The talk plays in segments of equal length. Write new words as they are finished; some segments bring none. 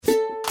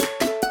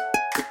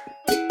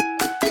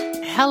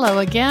Hello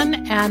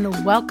again,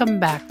 and welcome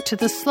back to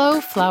the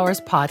Slow Flowers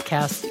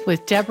Podcast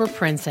with Deborah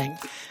Prinzing.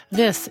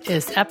 This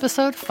is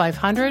episode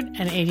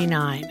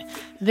 589.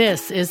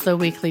 This is the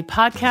weekly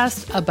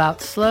podcast about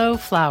slow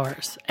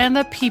flowers and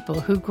the people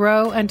who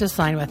grow and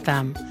design with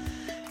them.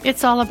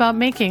 It's all about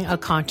making a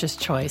conscious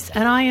choice,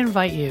 and I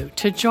invite you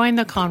to join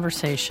the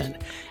conversation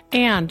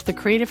and the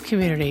creative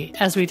community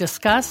as we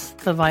discuss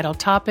the vital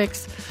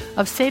topics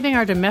of saving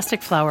our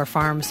domestic flower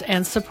farms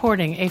and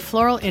supporting a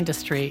floral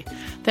industry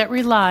that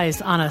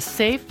relies on a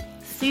safe,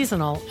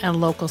 seasonal,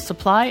 and local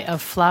supply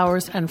of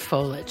flowers and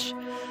foliage.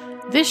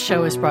 This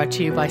show is brought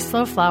to you by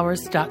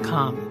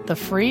slowflowers.com, the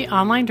free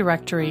online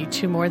directory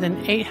to more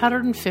than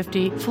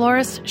 850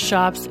 florists,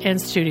 shops,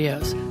 and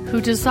studios who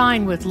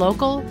design with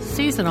local,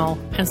 seasonal,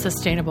 and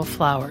sustainable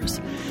flowers,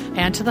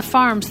 and to the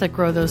farms that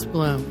grow those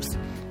blooms.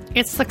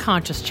 It's the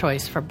conscious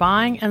choice for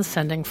buying and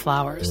sending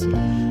flowers.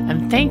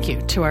 And thank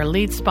you to our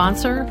lead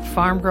sponsor,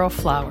 Farm Grow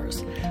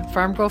Flowers.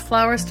 Farm Grow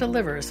Flowers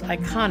delivers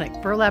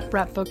iconic burlap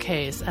wrap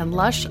bouquets and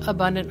lush,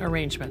 abundant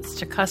arrangements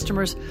to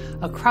customers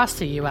across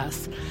the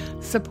U.S.,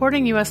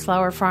 supporting U.S.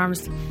 flower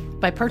farms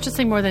by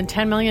purchasing more than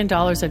 $10 million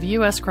of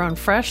U.S.-grown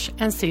fresh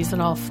and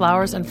seasonal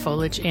flowers and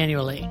foliage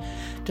annually.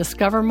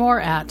 Discover more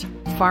at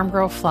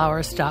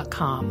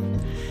farmgrowflowers.com.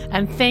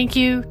 And thank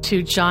you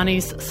to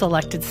Johnny's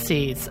Selected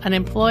Seeds, an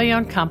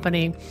employee-owned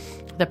company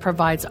that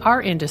provides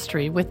our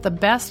industry with the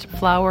best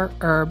flower,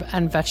 herb,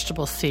 and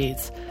vegetable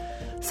seeds.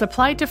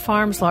 Supplied to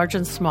farms large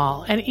and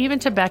small, and even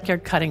to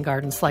backyard cutting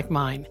gardens like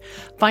mine.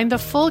 Find the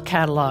full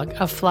catalog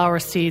of flower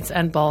seeds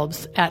and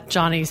bulbs at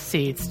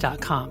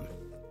johnnyseeds.com.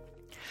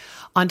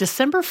 On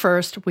December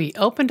 1st, we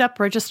opened up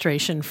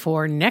registration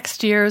for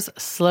next year's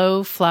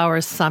Slow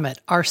Flowers Summit,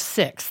 our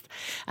 6th,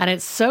 and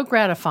it's so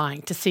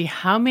gratifying to see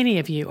how many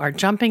of you are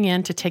jumping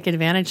in to take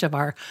advantage of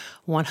our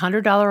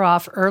 $100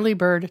 off early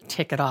bird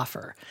ticket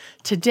offer.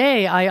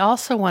 Today, I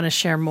also want to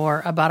share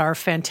more about our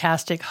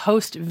fantastic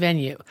host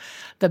venue,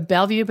 the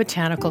Bellevue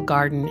Botanical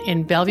Garden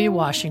in Bellevue,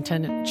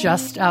 Washington,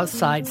 just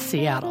outside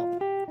Seattle.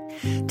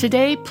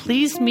 Today,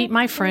 please meet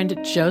my friend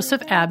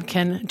Joseph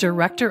Abkin,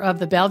 Director of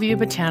the Bellevue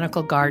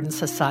Botanical Garden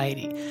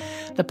Society,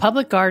 the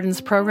public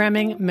gardens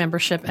programming,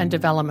 membership, and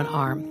development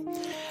arm,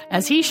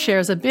 as he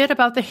shares a bit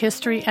about the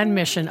history and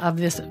mission of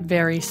this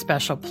very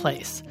special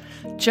place.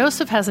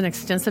 Joseph has an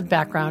extensive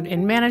background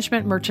in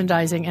management,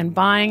 merchandising, and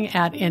buying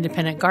at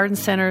independent garden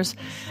centers,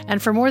 and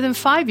for more than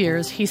 5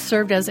 years, he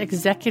served as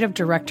executive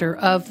director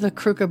of the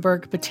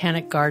Krukeberg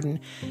Botanic Garden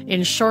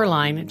in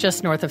Shoreline,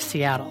 just north of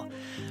Seattle.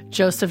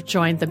 Joseph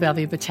joined the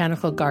Bellevue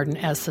Botanical Garden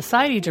as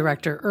Society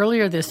Director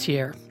earlier this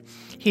year.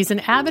 He's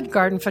an avid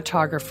garden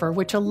photographer,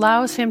 which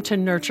allows him to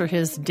nurture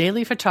his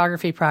daily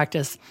photography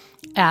practice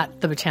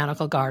at the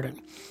Botanical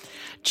Garden.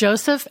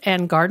 Joseph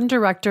and Garden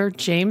Director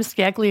James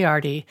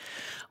Gagliardi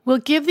will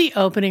give the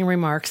opening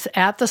remarks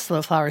at the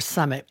Slow Flowers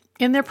Summit.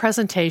 In their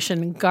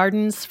presentation,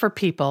 Gardens for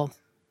People,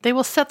 they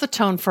will set the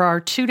tone for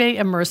our 2-day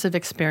immersive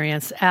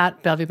experience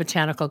at Bellevue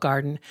Botanical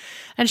Garden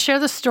and share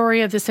the story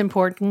of this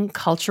important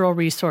cultural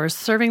resource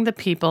serving the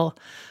people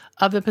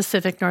of the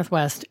Pacific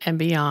Northwest and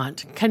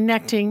beyond,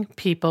 connecting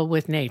people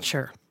with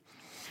nature.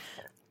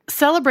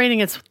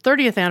 Celebrating its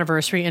 30th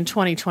anniversary in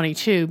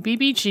 2022,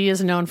 BBG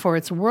is known for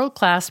its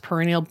world-class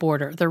perennial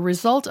border, the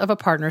result of a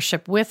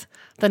partnership with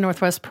the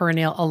Northwest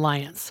Perennial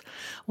Alliance.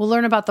 We'll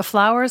learn about the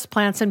flowers,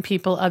 plants, and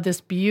people of this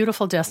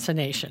beautiful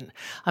destination.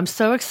 I'm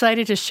so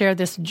excited to share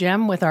this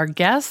gem with our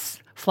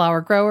guests,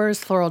 flower growers,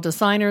 floral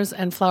designers,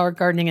 and flower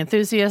gardening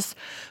enthusiasts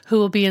who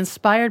will be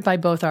inspired by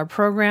both our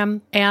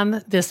program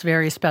and this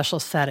very special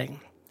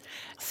setting.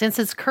 Since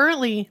it's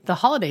currently the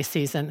holiday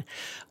season,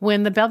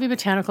 when the Bellevue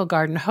Botanical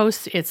Garden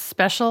hosts its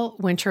special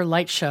winter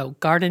light show,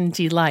 Garden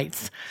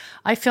Delights,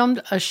 I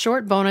filmed a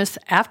short bonus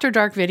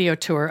after-dark video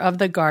tour of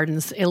the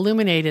gardens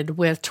illuminated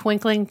with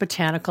twinkling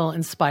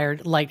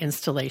botanical-inspired light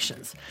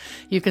installations.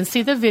 You can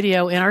see the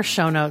video in our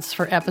show notes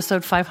for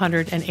episode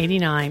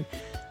 589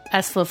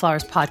 at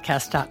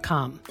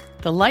slowflowerspodcast.com.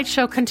 The light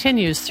show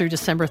continues through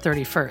December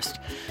 31st,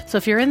 so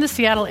if you're in the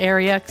Seattle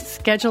area,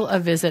 schedule a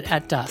visit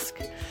at dusk.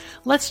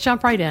 Let's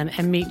jump right in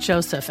and meet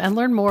Joseph and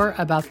learn more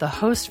about the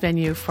host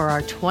venue for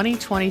our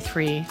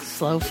 2023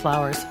 Slow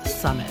Flowers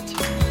Summit.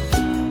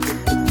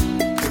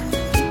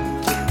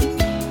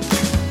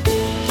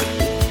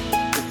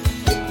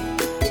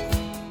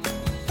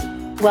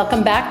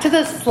 Welcome back to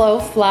the Slow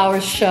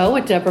Flowers Show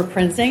with Deborah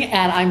Prinzing,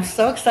 and I'm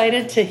so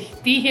excited to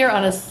be here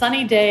on a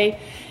sunny day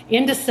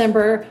in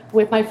December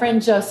with my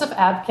friend Joseph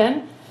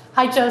Abkin.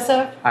 Hi,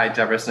 Joseph. Hi,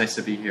 Deborah. It's nice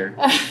to be here.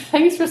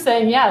 Thanks for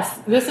saying yes.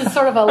 This is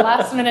sort of a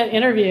last-minute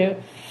interview,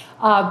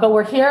 but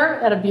we're here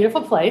at a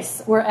beautiful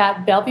place. We're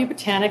at Bellevue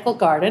Botanical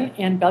Garden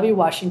in Bellevue,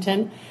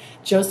 Washington.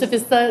 Joseph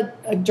is the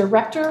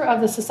director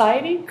of the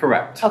society?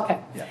 Correct. Okay.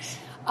 Yes.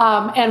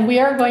 And we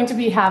are going to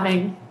be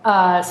having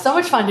so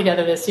much fun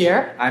together this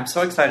year. I'm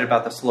so excited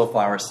about the Slow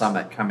Flower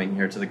Summit coming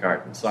here to the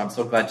garden, so I'm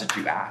so glad that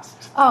you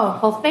asked. Oh,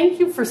 well,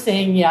 thank you for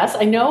saying yes.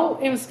 I know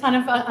it was kind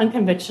of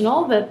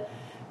unconventional that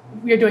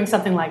we're doing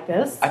something like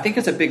this. I think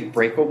it's a big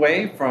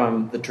breakaway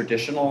from the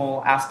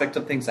traditional aspect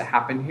of things that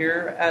happen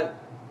here at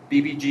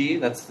BBG,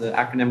 that's the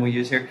acronym we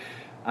use here.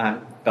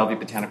 Bellevue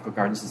Botanical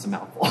Gardens is a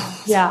mouthful.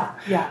 Yeah.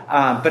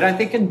 But I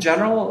think in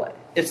general,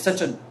 it's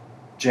such a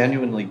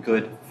genuinely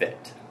good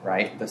fit,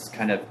 right? This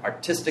kind of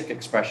artistic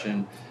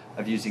expression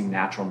of using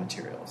natural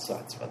materials. So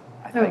that's what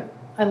I think.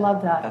 I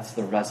love that. That's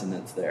the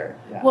resonance there.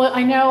 Yeah. Well,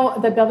 I know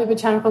the Bellevue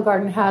Botanical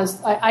Garden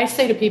has, I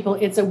say to people,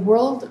 it's a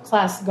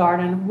world-class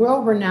garden,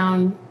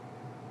 world-renowned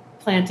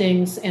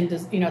plantings, and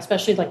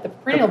especially like the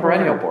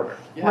perennial border.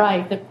 Yeah.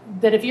 Right.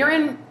 That if you're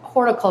in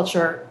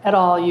horticulture at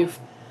all, you've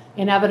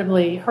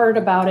inevitably heard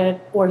about it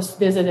or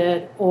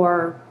visited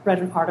or read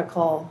an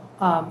article,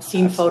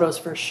 seen photos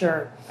for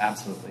sure.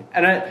 Absolutely.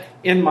 And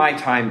in my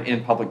time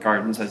in public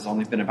gardens, it's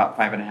only been about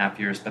 5.5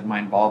 years, but my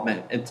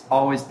involvement, it's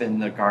always been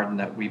the garden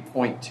that we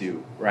point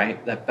to,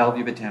 right? That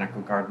Bellevue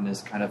Botanical Garden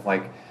is kind of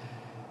like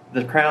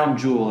the crown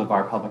jewel of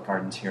our public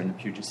gardens here in the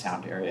Puget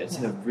Sound area. It's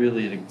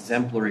really an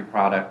exemplary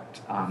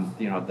product.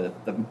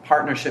 The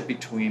partnership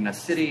between a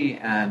city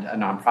and a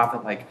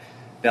nonprofit like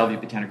Bellevue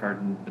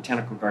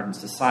Botanical Garden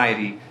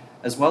Society,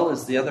 as well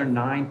as the other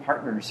 9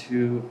 partners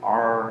who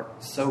are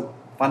so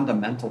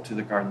fundamental to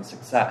the garden's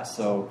success.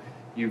 So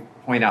you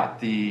point out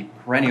the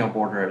perennial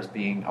border as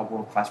being a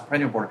world-class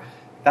perennial border.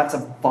 That's a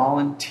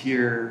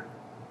volunteer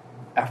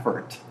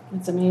effort.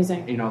 It's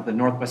amazing. The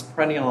Northwest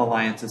Perennial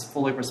Alliance is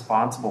fully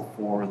responsible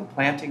for the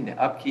planting, the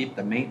upkeep,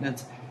 the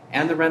maintenance,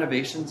 and the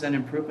renovations and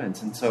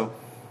improvements. And so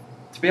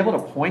to be able to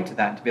point to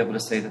that and to be able to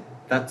say that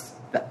that's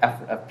the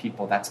effort of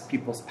people, that's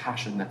people's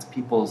passion, that's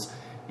people's,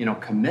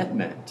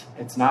 commitment.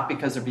 It's not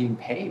because they're being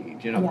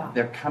paid,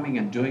 they're coming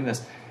and doing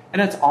this.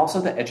 And it's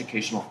also the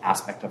educational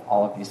aspect of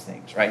all of these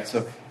things, right?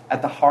 So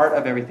at the heart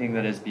of everything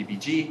that is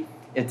BBG,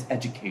 it's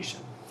education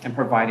and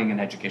providing an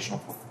educational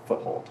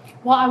foothold.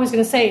 Well, I was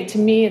going to say, to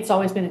me, it's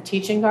always been a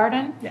teaching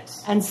garden.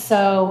 Yes. And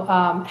so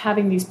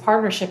having these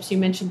partnerships, you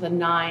mentioned the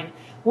 9,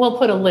 we'll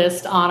put a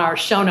list on our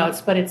show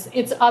notes, but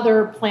it's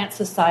other plant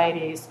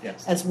societies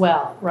as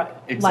well, right?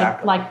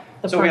 Exactly. Like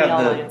the Perennial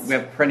Alliance. We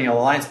have Perennial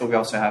Alliance, but we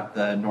also have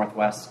the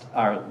Northwest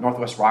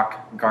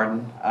Rock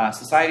Garden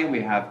Society.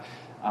 We have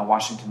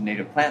Washington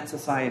Native Plant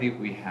Society.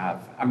 We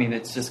have,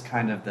 it's just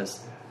kind of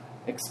this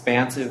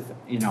expansive,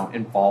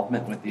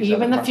 involvement with these.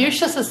 Even the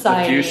Fuchsia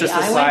Society. The Fuchsia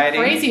Society.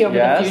 I went crazy over the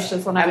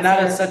Fuchsias when I was And that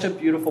here. is such a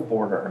beautiful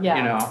border,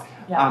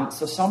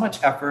 So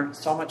much effort,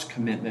 so much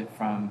commitment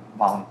from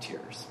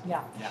volunteers.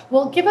 Yeah.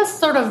 Well, give us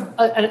sort of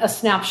a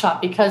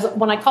snapshot, because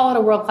when I call it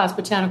a world-class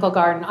botanical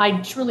garden, I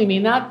truly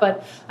mean that,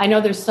 but I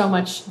know there's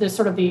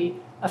sort of the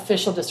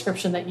official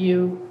description that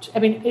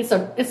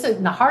it's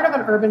in the heart of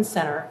an urban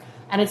center,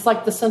 and it's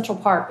like the central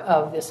park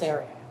of this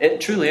area.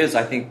 It truly is,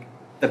 I think,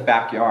 the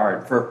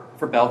backyard for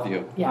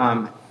Bellevue.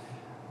 Yeah.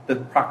 The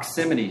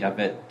proximity of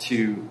it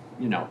to,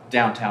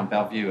 downtown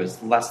Bellevue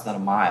is less than a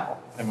mile.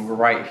 We're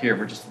right here.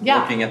 We're just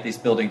looking at these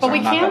buildings. But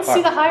we can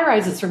see the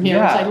high-rises from here,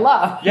 which I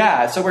love.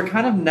 Yeah, so we're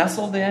kind of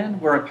nestled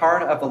in. We're a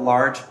part of a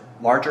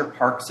larger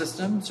park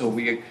system. So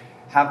we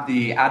have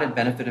the added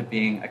benefit of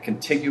being a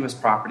contiguous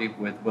property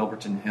with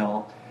Wilburton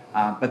Hill.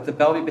 But the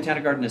Bellevue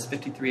Botanic Garden is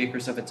 53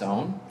 acres of its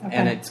own,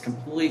 and it's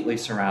completely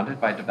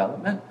surrounded by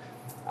development.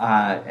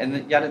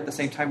 And yet at the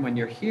same time, when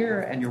you're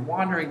here and you're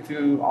wandering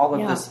through all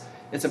of this,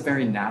 it's a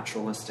very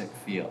naturalistic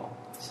feel.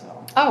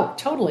 So. Oh,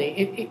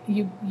 totally.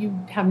 You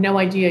have no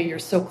idea you're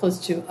so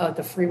close to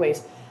the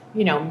freeways,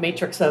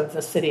 matrix of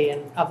the city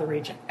and of the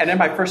region. And in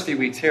my first few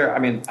weeks here,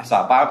 I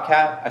saw a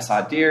bobcat, I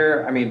saw a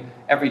deer.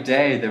 Every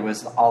day there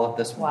was all of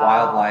this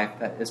wildlife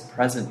that is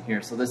present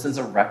here. So this is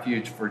a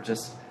refuge for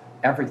just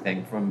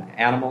everything from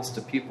animals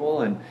to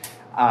people. And,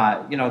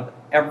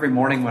 every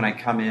morning when I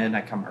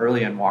come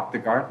early and walk the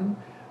garden,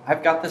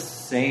 I've got the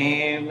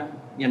same,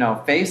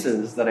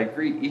 faces that I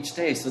greet each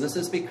day. So this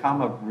has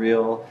become a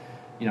real,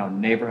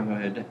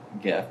 neighborhood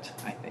gift,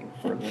 I think,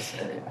 for this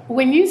area.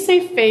 When you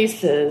say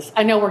faces,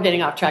 I know we're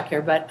getting off track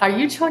here, but are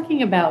you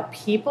talking about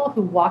people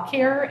who walk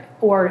here,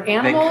 or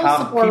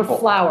animals, or people.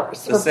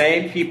 Flowers? The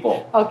same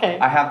people. Okay.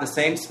 I have the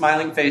same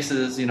smiling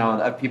faces,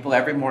 of people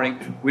every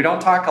morning. We don't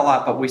talk a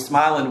lot, but we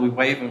smile and we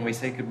wave and we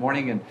say good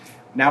morning, and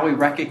now we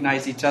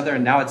recognize each other,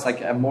 and now it's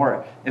like a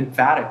more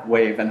emphatic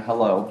wave and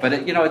hello. But,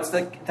 it's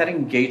like that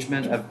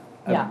engagement of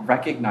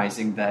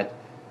recognizing that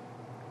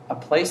a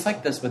place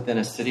like this within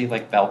a city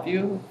like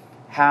Bellevue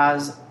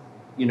has,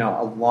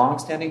 a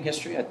long-standing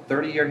history, a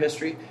 30-year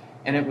history,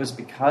 and it was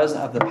because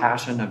of the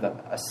passion of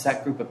a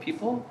set group of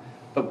people.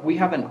 But we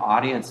have an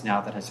audience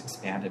now that has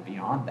expanded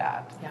beyond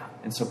that. Yeah.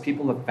 And so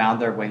people have found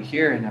their way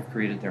here and have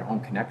created their own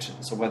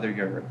connections. So whether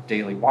you're a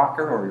daily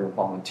walker or you're a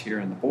volunteer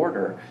in the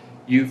border,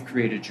 you've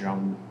created your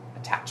own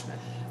attachment.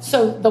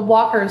 So the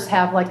walkers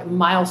have like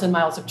miles and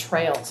miles of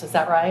trails, is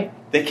that right?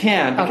 They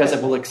can, because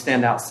it will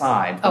extend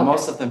outside. But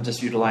most of them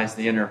just utilize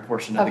the inner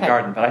portion of the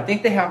garden. But I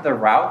think they have their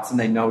routes and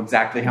they know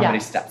exactly how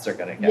many steps they're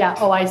going to get.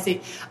 Yeah, I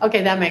see.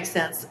 Okay, that makes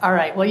sense. All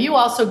right. Well, you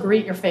also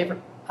greet your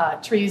favorite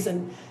trees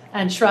and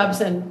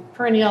shrubs and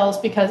perennials,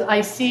 because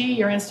I see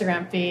your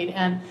Instagram feed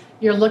and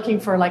you're looking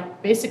for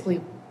basically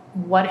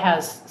what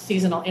has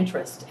seasonal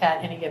interest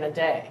at any given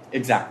day.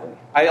 Exactly.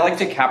 I like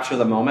to capture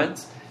the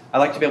moments. I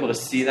like to be able to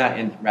see that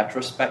in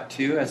retrospect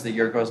too as the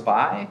year goes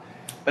by.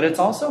 But it's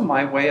also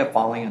my way of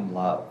falling in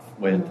love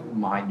with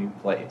my new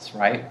place,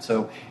 right?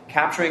 So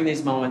capturing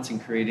these moments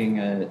and creating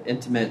an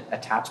intimate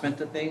attachment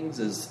to things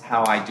is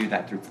how I do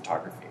that through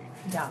photography.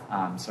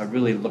 Yeah. So I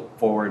really look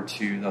forward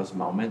to those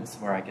moments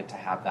where I get to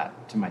have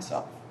that to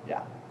myself.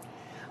 Yeah.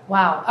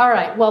 Wow. All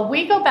right. Well,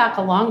 we go back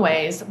a long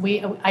ways.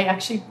 I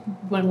actually,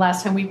 when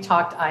last time we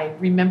talked, I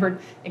remembered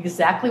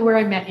exactly where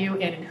I met you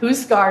in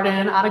whose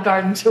garden on a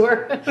garden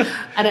tour.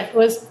 And it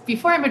was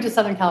before I moved to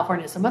Southern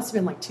California. So it must have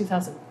been like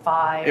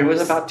 2005. It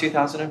was about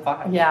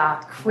 2005.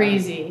 Yeah.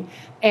 Crazy.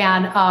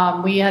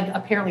 And we had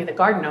apparently the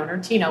garden owner,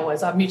 Tina,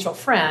 was a mutual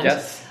friend.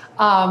 Yes.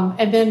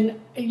 And then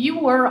you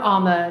were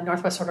on the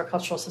Northwest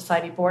Horticultural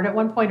Society board at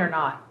one point or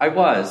not? I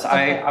was.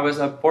 Okay. I was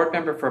a board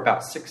member for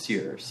about 6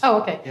 years.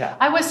 Oh, okay. Yeah.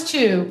 I was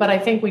too, but I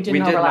think we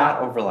didn't overlap.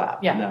 We did not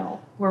overlap. Yeah.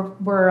 No.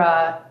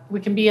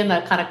 We can be in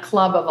the kind of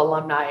club of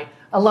alumni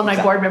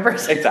Exactly. board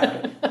members.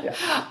 Exactly.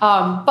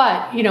 Yeah.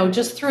 But,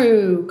 just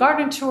through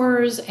garden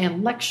tours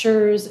and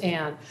lectures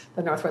and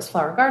the Northwest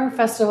Flower Garden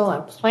Festival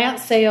and plant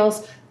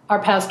sales, our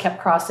paths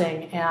kept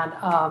crossing.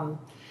 And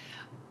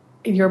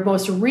your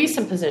most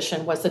recent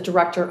position was the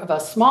director of a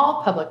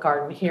small public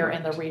garden here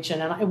in the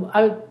region. And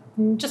I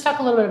would just talk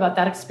a little bit about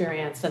that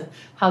experience and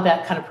how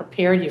that kind of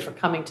prepared you for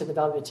coming to the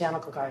Bellevue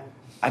Botanical Garden.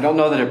 I don't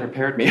know that it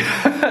prepared me.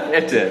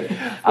 It did.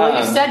 Well,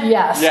 you said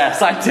yes.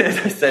 Yes, I did.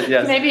 I said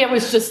yes. Maybe it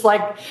was just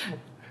like,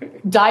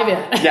 dive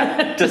in.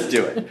 Yeah, just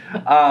do it.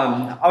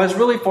 I was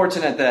really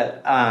fortunate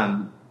that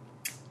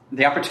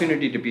the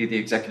opportunity to be the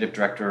executive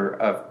director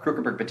of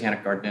Krugerberg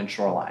Botanic Garden and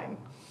Shoreline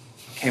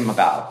came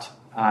about.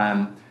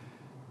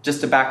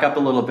 Just to back up a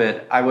little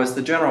bit, I was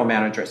the general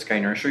manager at Sky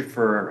Nursery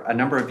for a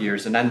number of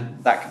years, and in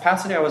that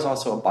capacity I was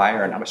also a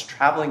buyer, and I was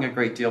traveling a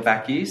great deal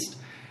back east,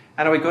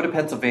 and I would go to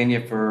Pennsylvania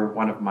for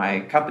one of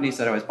my companies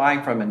that I was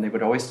buying from, and they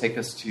would always take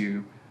us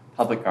to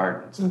public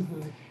gardens.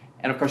 Mm-hmm.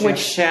 And of course, you have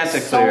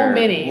Chanticleer, so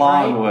many,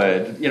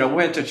 Longwood, right?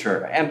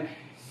 Winterthur,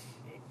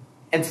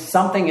 and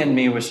something in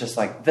me was just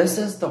like, this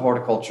is the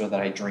horticulture that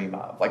I dream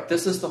of. Like,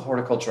 this is the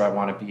horticulture I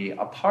want to be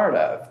a part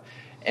of.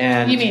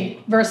 And you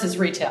mean versus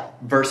retail?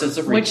 Versus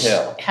the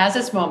retail. Which has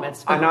its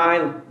moments. And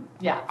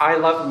I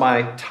loved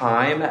my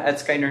time at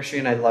Sky Nursery,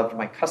 and I loved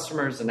my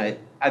customers, and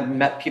I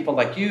met people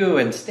like you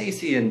and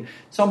Stacy and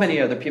so many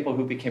other people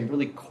who became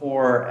really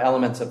core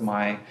elements of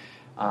my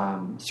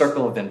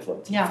circle of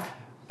influence. Yeah.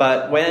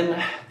 But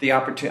when the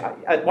opportunity,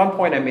 at one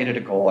point I made it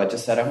a goal. I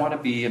just said, I want to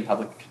be in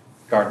public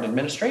garden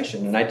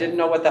administration. And I didn't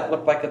know what that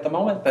looked like at the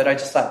moment, but I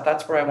just thought,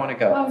 that's where I want to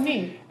go. Oh,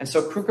 neat. And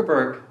so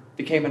Krugerberg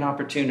became an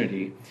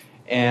opportunity.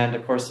 And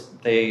of course,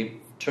 they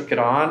took it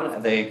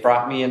on. They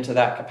brought me into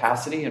that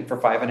capacity. And for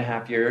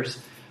 5.5 years,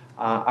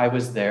 I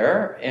was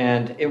there.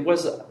 And it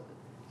was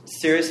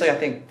seriously, I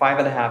think,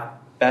 5.5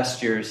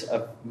 best years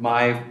of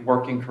my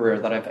working career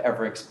that I've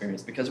ever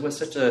experienced, because it was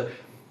such a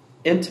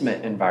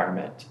intimate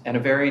environment and a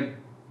very,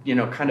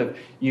 kind of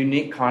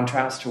unique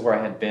contrast to where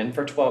I had been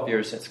for 12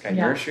 years at Sky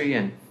Nursery.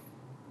 And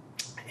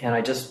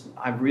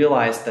I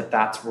realized that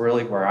that's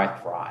really where I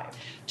thrive.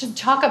 To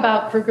talk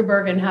about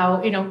Krugerberg and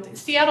how,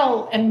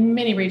 Seattle and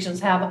many regions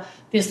have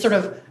this sort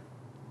of,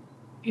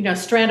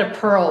 strand of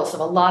pearls of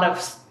a lot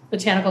of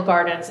botanical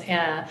gardens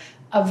and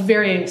of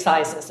varying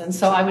sizes. And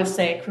so I would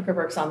say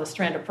Krugerberg's on the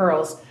strand of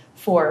pearls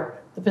for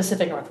the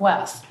Pacific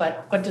Northwest.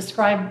 But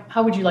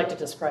how would you like to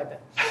describe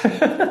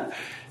it?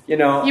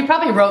 You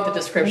probably wrote the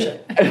description.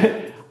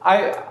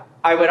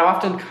 I would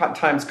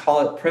oftentimes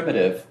call it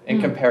primitive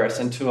in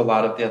comparison to a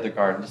lot of the other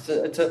gardens.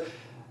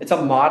 It's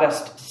a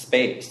modest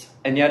space,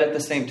 and yet at the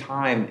same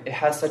time, it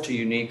has such a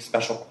unique,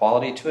 special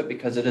quality to it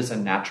because it is a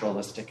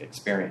naturalistic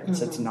experience.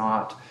 Mm-hmm. It's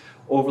not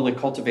overly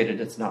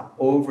cultivated. It's not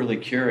overly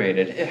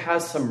curated. It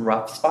has some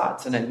rough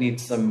spots, and it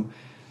needs some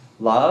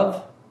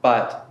love,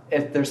 but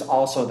there's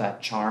also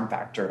that charm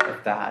factor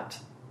of that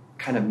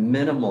kind of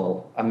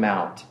minimal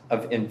amount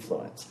of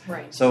influence.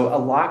 Right. So a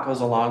lot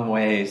goes a long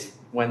ways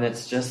when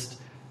it's just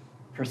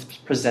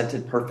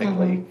presented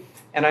perfectly. Mm-hmm.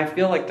 And I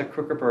feel like the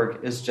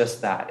Krugerberg is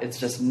just that. It's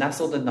just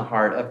nestled in the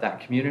heart of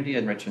that community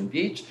in Richmond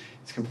Beach.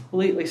 It's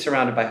completely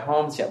surrounded by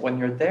homes, yet when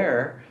you're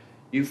there,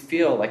 you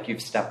feel like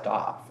you've stepped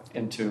off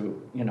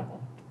into,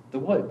 the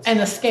woods. And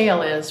the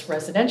scale is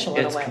residential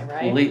in a way, right?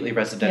 It's completely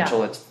residential.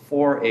 Yeah. It's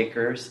 4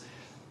 acres.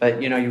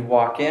 But, you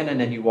walk in and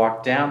then you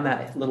walk down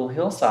that little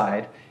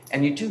hillside,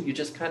 and you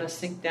just kind of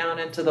sink down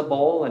into the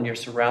bowl, and you're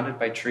surrounded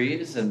by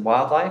trees and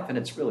wildlife, and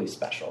it's really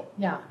special.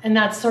 Yeah, and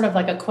that's sort of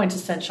like a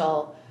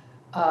quintessential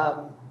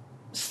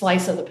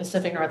slice of the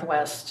Pacific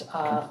Northwest.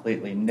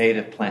 Completely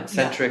native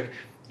plant-centric,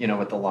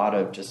 with a lot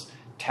of just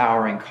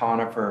towering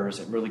conifers.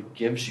 It really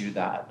gives you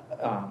that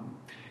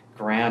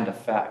grand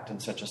effect in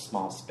such a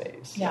small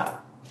space. Yeah.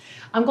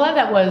 I'm glad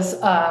that was,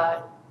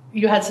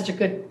 you had such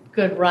a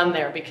good run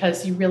there,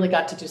 because you really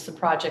got to do some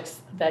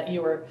projects that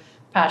you were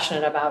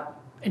passionate about,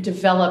 and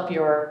develop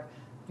your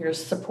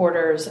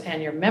supporters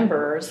and your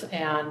members,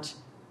 and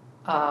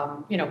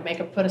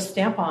put a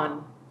stamp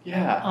on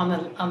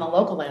on the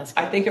local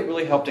landscape. I think it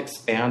really helped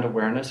expand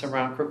awareness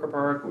around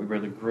Krugerberg. We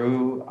really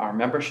grew our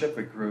membership.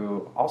 We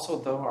grew also,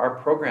 though, our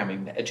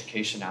programming, the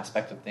education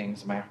aspect of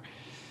things.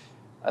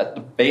 At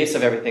the base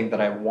of everything that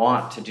I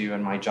want to do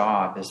in my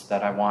job is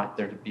that I want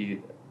there to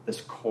be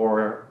this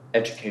core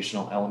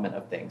educational element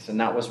of things. And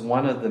that was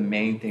one of the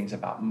main things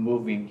about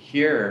moving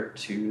here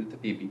to the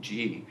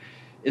BBG,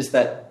 is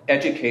that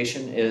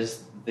education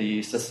is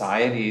the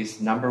society's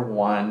number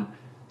one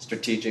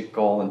strategic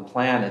goal and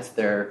plan. It's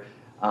their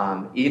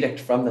edict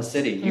from the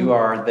city. Mm-hmm. You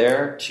are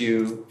there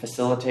to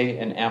facilitate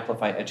and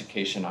amplify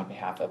education on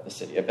behalf of the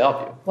city of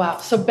Bellevue. Wow.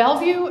 So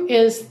Bellevue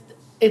is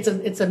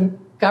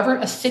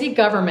a city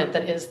government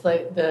that is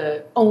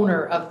the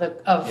owner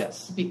of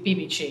yes.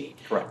 BBG.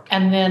 Correct.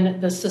 And then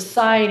the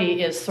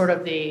society is sort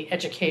of the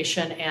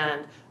education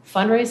and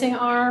fundraising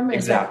arm.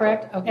 Is exactly.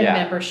 that correct? Okay.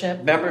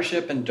 Yeah.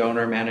 Membership and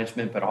donor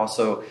management, but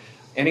also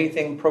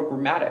anything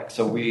programmatic.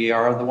 So we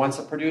are the ones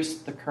that produce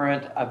the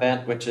current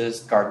event, which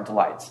is Garden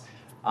Delights.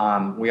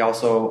 We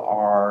also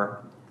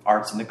are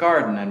Arts in the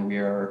Garden, and we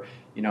are,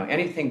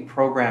 anything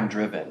program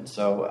driven.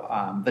 So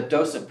the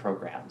docent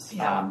programs,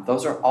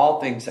 those are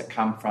all things that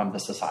come from the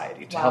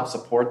society to help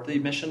support the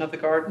mission of the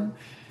garden.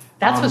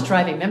 That's what's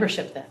driving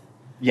membership then.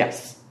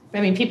 Yes. I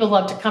mean, people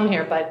love to come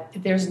here, but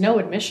there's no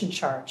admission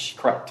charge.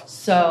 Correct.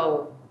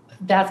 So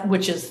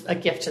which is a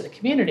gift to the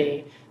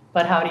community,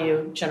 but how do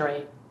you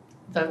generate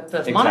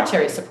the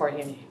monetary support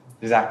you need?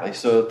 Exactly.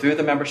 So through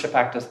the membership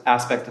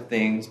aspect of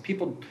things,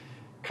 people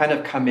kind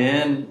of come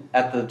in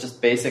at the just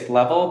basic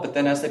level, but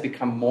then as they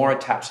become more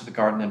attached to the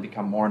garden and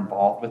become more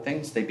involved with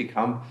things, they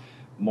become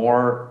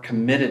more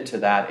committed to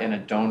that in a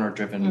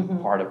donor-driven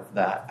part of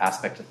that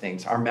aspect of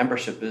things. Our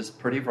membership is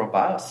pretty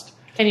robust.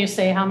 Can you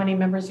say how many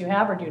members you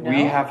have, or do you know?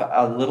 We have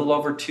a little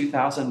over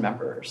 2,000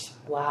 members.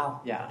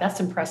 Wow. Yeah. That's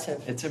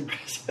impressive. It's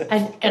impressive.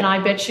 And I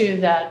bet you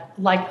that,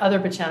 like other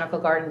botanical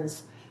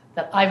gardens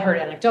that I've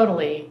heard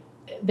anecdotally,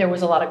 there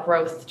was a lot of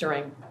growth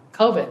during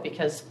COVID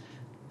because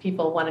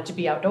people wanted to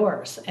be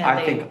outdoors. And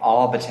I think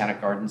all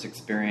botanic gardens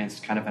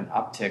experienced kind of an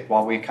uptick.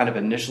 While we kind of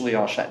initially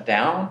all shut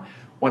down,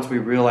 once we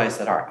realized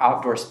that our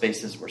outdoor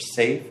spaces were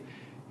safe,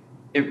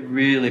 it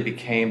really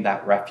became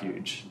that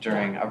refuge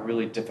during a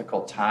really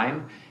difficult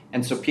time.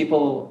 And so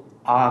people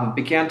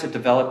began to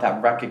develop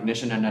that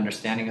recognition and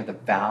understanding of the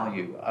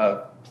value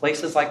of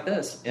places like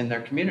this in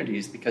their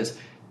communities, because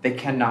they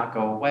cannot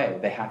go away.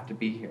 They have to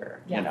be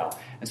here,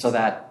 And so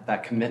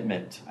that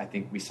commitment, I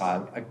think we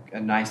saw a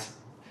nice,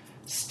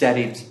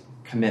 steady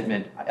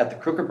commitment. At the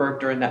Krugerberg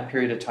during that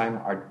period of time,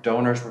 our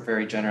donors were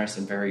very generous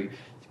and very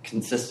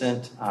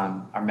consistent.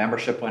 Our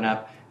membership went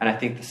up, and I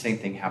think the same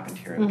thing happened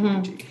here in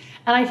PPG.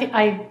 And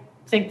I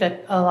think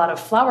that a lot of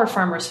flower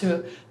farmers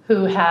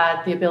who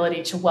had the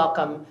ability to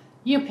welcome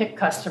pick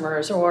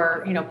customers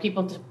or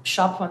people to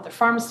shop at their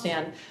farm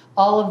stand,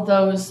 all of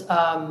those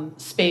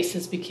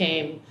spaces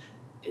became,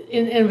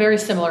 in a very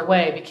similar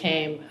way,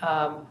 became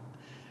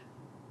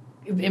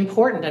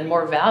important and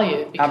more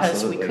valued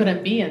because we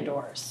couldn't be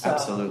indoors. So,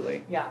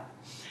 absolutely. Yeah.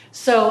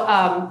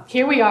 So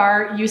here we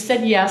are. You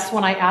said yes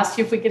when I asked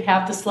you if we could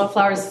have the Slow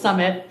Flowers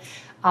Summit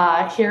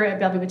here at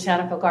Bellevue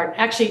Botanical Garden.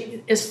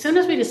 Actually, as soon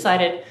as we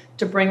decided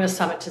to bring the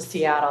summit to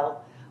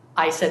Seattle,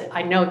 I said,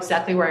 I know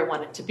exactly where I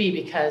want it to be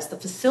because the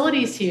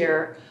facilities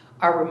here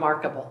are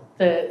remarkable.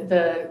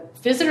 The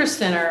visitor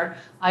center,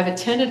 I've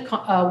attended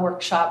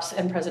workshops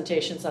and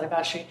presentations, and I've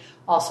actually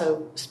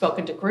also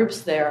spoken to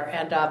groups there.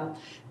 And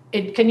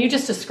can you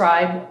just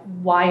describe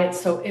why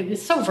it's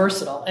so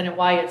versatile and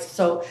why it's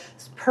so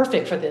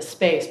perfect for this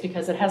space?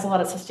 Because it has a lot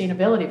of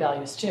sustainability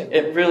values too.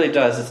 It really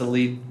does. It's a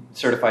LEED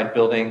certified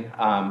building.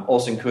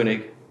 Olson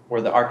Koenig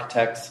were the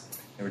architects.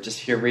 They were just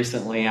here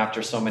recently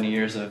after so many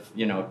years of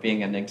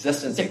being in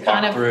existence. They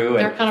walked through.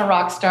 They're kind of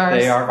rock stars.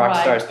 They are rock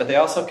stars, but they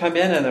also come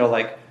in and they're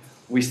like,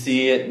 we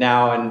see it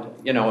now,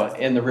 and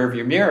in the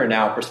rearview mirror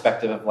now,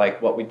 perspective of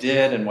like what we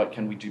did and what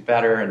can we do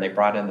better. And they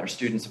brought in their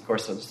students, of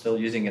course, so they're still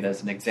using it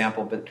as an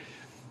example. But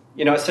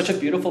it's such a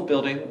beautiful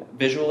building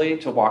visually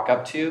to walk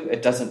up to.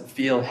 It doesn't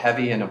feel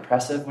heavy and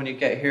oppressive when you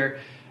get here.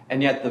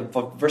 And yet the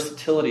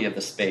versatility of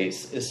the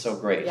space is so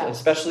great,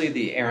 especially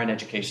the Aaron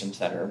Education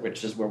Center,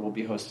 which is where we'll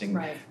be hosting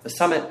the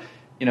summit,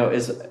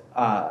 is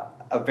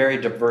a very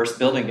diverse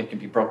building. It can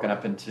be broken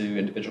up into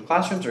individual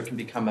classrooms, or it can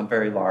become a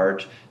very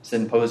large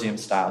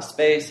symposium-style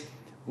space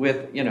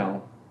with,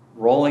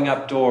 rolling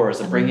up doors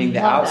and bringing the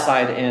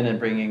outside in and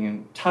bringing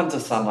in tons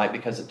of sunlight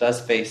because it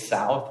does face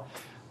south.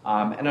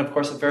 And, of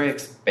course, a very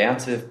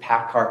expansive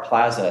Packard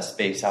Plaza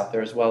space out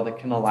there as well that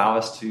can allow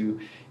us to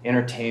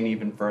entertain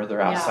even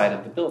further outside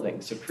of the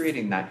building. So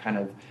creating that kind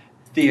of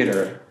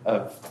theater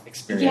of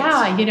experience.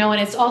 Yeah, and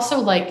it's also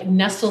like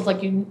nestled,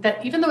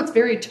 that even though it's a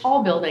very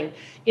tall building,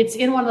 it's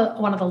in one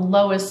of the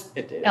lowest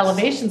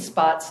elevation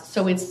spots,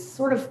 so it's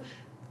sort of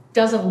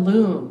doesn't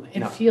loom.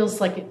 It feels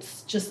like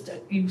it's just,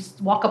 you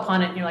walk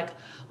upon it and you're like,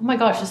 oh my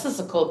gosh, this is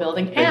a cool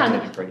building.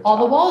 And all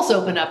the walls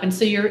open up, and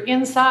so you're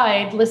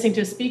inside listening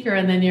to a speaker,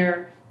 and then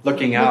you're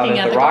looking out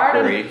at the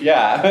rockery. Garden.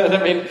 Yeah,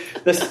 I mean,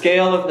 the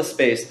scale of the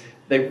space.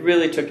 they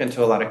really took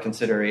into a lot of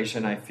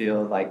consideration, I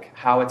feel, like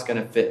how it's going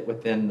to fit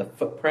within the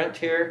footprint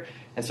here.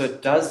 And so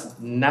it does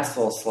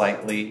nestle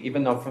slightly,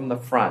 even though from the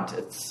front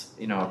it's,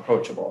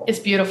 approachable. It's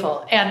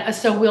beautiful. And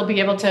so we'll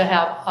be able to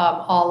have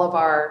all of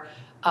our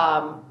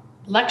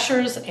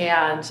lectures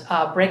and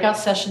breakout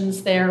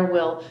sessions there.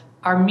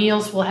 Our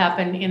meals will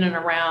happen in and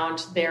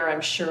around there, I'm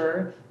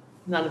sure.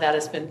 None of that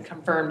has been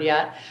confirmed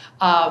yet.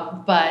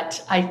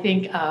 But I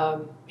think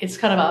it's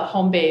kind of a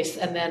home base.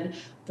 And then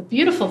the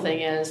beautiful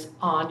thing is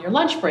on your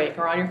lunch break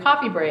or on your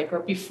coffee break or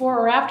before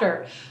or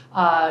after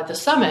the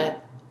summit,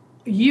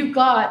 you've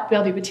got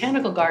Bellevue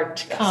Botanical Garden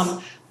to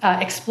come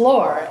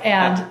explore.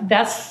 And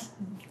that's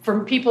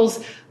for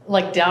people's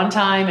like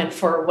downtime and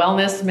for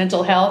wellness,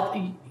 mental health.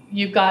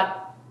 You've got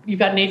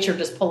nature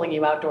just pulling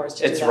you outdoors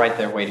to do that. It's right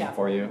there waiting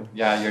for you.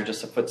 Yeah, you're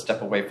just a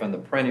footstep away from the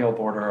perennial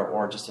border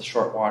or just a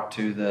short walk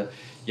to the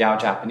Yao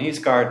Japanese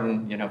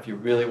garden, if you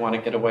really want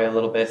to get away a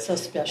little bit. So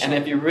special. And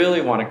if you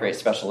really want a great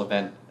special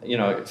event,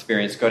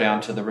 experience, go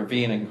down to the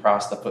ravine and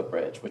cross the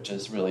footbridge, which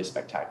is really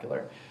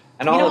spectacular.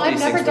 And all of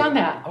these I've never done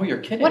that. Oh, you're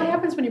kidding. What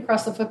happens when you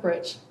cross the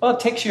footbridge? Well, it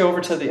takes you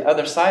over to the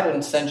other side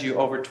and sends you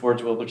over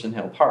towards Wilburton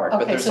Hill Park. Okay,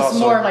 but there's so it's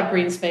also, more like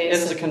green space.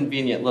 It is a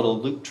convenient little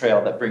loop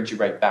trail that brings you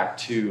right back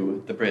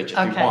to the bridge if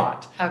you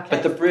want. Okay.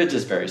 But the bridge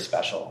is very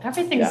special.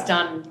 Everything's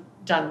done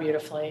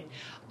beautifully.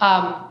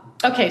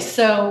 Okay,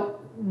 so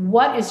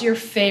what is your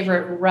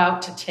favorite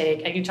route to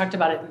take? And you talked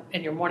about it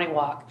in your morning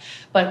walk,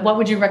 but what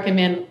would you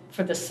recommend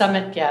for the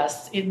summit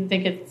guests? I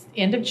think it's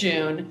end of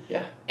June.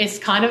 Yeah, it's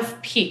kind of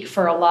peak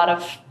for a lot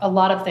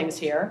of things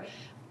here.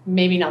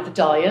 Maybe not the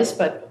dahlias,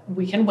 but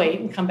we can wait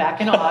and come back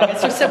in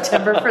August or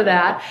September for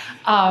that.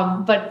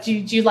 But do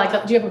you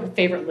have a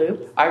favorite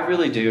loop? I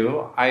really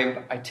do.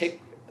 I take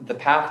the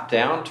path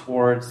down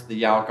towards the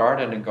Yao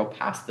Garden and go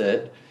past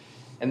it.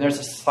 And there's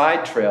a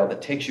side trail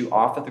that takes you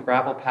off of the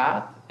gravel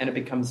path, and it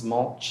becomes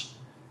mulch,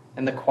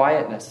 and the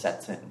quietness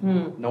sets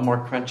in. No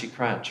more crunchy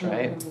crunch,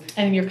 right? Mm-hmm.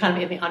 And you're kind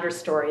of in the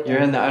understory there.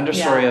 You're in the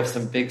understory of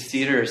some big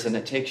cedars, and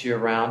it takes you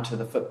around to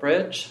the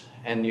footbridge,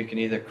 and you can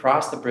either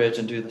cross the bridge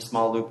and do the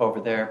small loop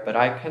over there, but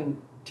I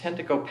can tend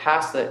to go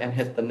past it and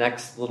hit the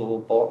next little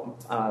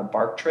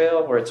bark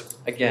trail where it's,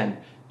 again,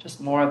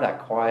 just more of that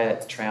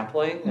quiet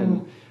trampling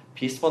and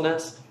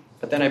peacefulness.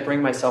 But then I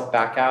bring myself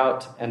back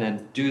out and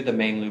then do the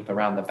main loop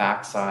around the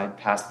backside,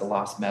 past the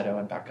Lost Meadow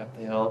and back up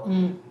the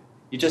hill.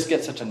 You just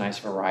get such a nice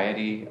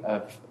variety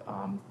of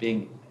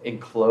being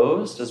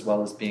enclosed as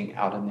well as being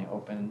out in the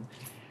open.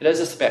 It is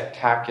a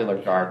spectacular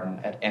garden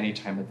at any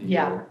time of the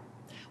year.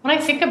 When I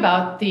think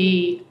about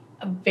the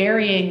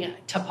varying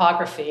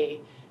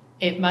topography,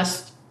 you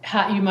must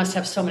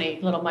have so many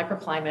little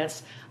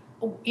microclimates.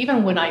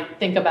 Even when I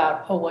think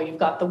about, you've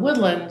got the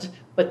woodland,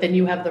 but then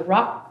you have the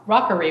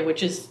rockery,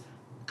 which is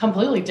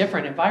completely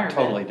different environment.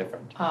 Totally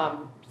different.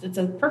 It's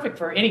perfect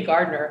for any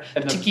gardener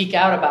to geek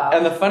out about.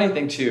 And the funny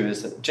thing, too,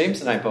 is that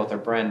James and I both are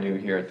brand new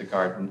here at the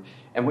garden,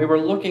 and we were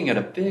looking at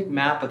a big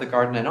map of the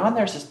garden, and on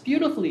there's this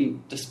beautifully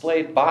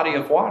displayed body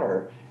of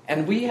water,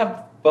 and we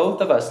have,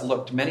 both of us,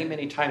 looked many,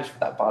 many times for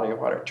that body of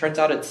water. It turns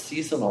out it's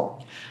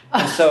seasonal.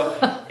 And so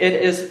it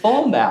is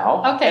full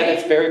now, and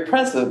it's very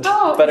present.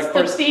 But of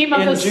course,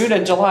 in June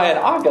and July and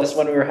August,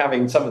 when we were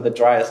having some of the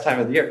driest time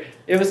of the year,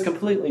 it was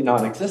completely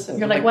non-existent.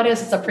 You're like, what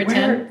is this, a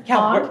pretend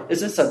pond?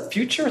 Is this a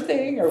future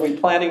thing? Are we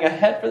planning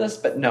ahead for this?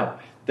 But no,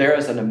 there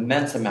is an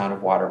immense amount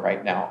of water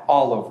right now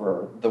all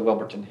over the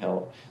Wilburton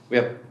Hill. We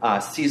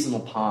have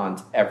seasonal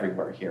ponds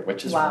everywhere here,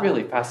 which is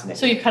really fascinating.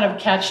 So you kind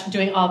of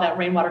doing all that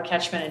rainwater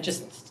catchment and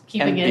just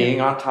keeping it. And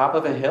being on top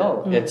of a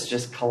hill, it's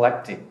just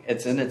collecting.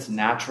 It's in its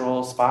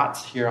natural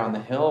spots here on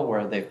the hill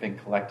where they've been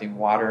collecting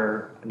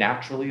water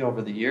naturally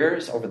over the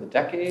years, over the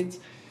decades.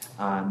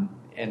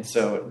 And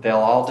so they'll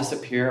all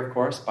disappear, of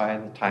course, by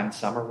the time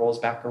summer rolls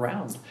back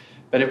around.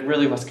 But it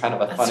really was kind of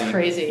a funny... That's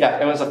crazy.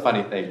 Yeah, it was a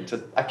funny thing.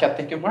 I kept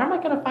thinking, where am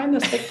I going to find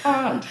this big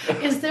pond?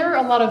 Is there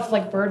a lot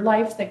of bird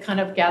life that kind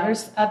of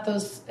gathers at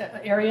those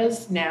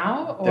areas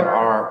now? Or? There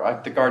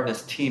are. The garden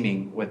is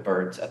teeming with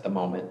birds at the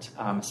moment,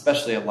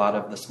 especially a lot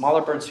of the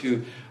smaller birds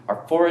who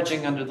are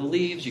foraging under the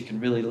leaves. You can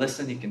really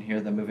listen. You can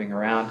hear them moving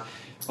around.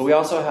 But we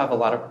also have a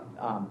lot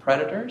of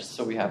predators.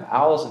 So we have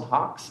owls and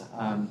hawks.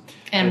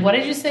 And what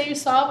did you say you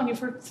saw when you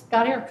first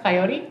got here? A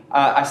coyote?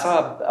 I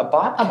saw a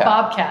bobcat. A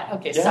bobcat.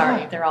 Okay,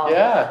 sorry. They're all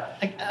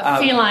a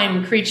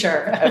feline creature.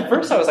 At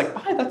first I was like,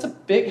 that's a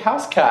big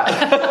house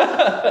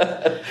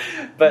cat.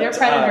 But they're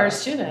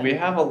predators too then. We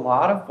have a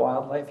lot of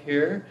wildlife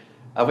here.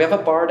 We have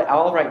a barred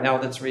owl right now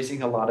that's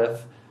raising a lot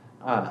of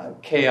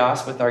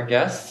chaos with our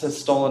guests. Has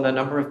stolen a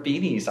number of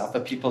beanies off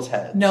of people's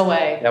heads. No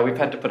way. Yeah, we've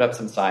had to put up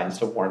some signs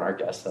to warn our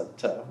guests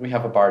that we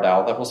have a barred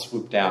owl that will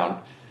swoop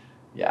down.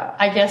 Yeah.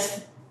 I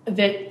guess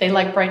that they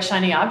like bright,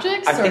 shiny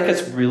objects? I think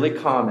it's really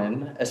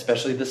common,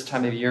 especially this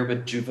time of year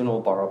with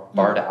juvenile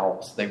barred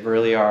owls. They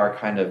really are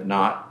kind of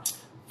not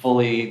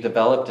fully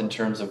developed in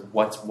terms of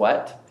what's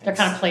what. They're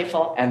kind of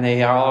playful. And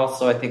they are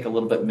also, I think, a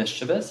little bit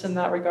mischievous in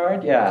that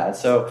regard. Yeah,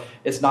 so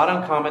it's not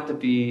uncommon to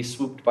be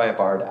swooped by a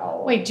barred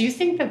owl. Wait, do you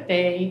think that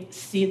they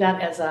see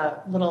that as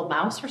a little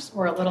mouse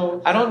or a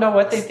little I don't know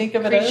what they think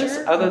of it as,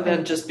 creature? other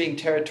than just being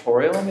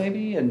territorial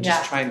maybe and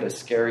just trying to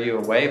scare you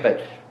away.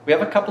 But we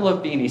have a couple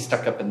of beanies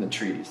stuck up in the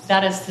trees.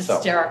 That is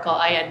hysterical.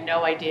 I had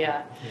no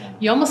idea. Yeah.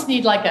 You almost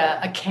need like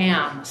a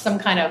cam, some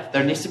kind of...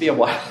 There needs to be a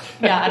wild...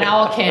 Yeah, an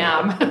owl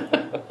cam.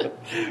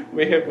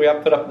 We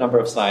have put up a number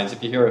of signs.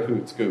 If you hear a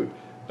hoot, scoot.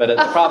 But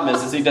the problem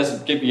is he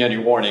doesn't give me any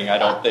warning, I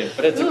don't think.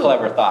 But it's a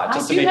clever thought,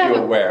 just to make you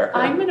aware.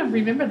 I'm going to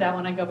remember that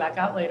when I go back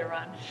out later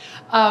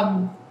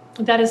on.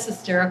 That is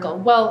hysterical.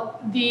 Well,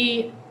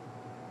 the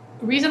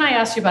reason I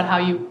asked you about how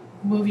you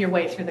move your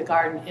way through the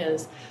garden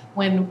is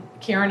when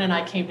Karen and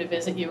I came to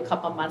visit you a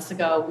couple of months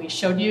ago, we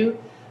showed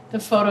you the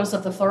photos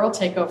of the floral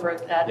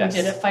takeover that we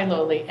did at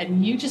Filoli,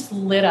 and you just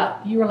lit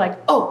up. You were like,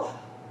 oh,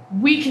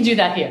 we can do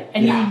that here.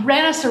 And you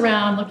ran us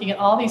around looking at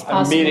all these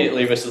possible...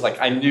 Immediately, which is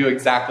like, I knew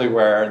exactly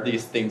where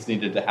these things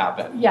needed to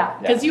happen. Yeah,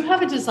 because you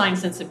have a design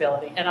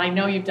sensibility, and I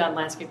know you've done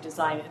landscape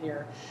design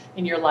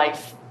in your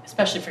life,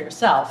 especially for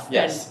yourself.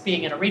 Yes. And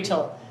being in a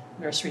retail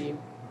nursery,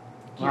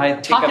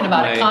 you're talking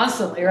about it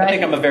constantly, right? I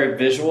think I'm a very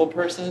visual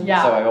person, so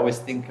I always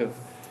think of,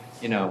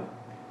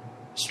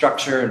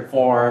 structure and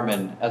form,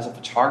 and as a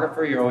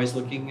photographer, you're always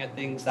looking at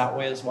things that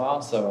way as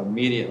well. So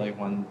immediately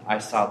when I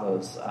saw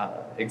those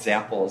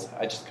examples,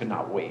 I just could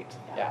not wait.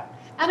 Yeah.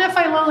 And at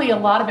Filoli, a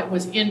lot of it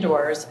was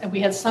indoors, and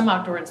we had some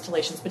outdoor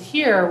installations. But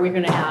here, we're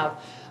going to have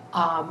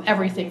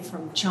everything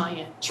from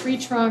giant tree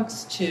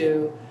trunks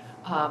to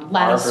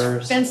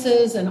lattice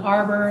fences and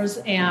arbors,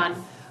 and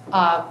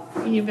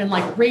even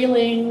like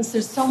railings.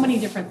 There's so many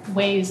different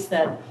ways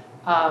that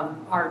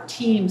our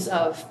teams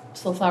of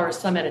Slow Flowers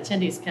Summit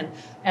attendees can,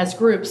 as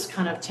groups,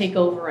 kind of take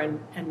over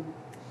and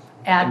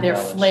add their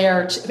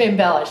flair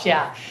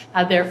to,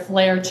 add their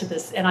flair to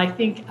this. And I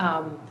think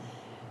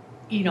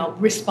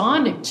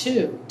responding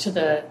to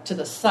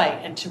the site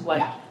and to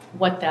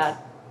what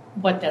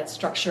that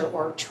structure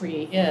or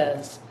tree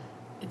is,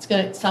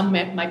 some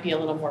might be a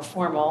little more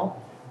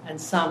formal, and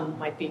some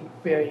might be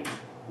very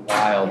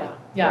wild.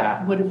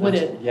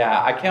 Wooded.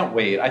 Yeah, I can't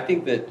wait. I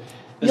think that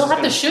you'll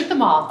have to shoot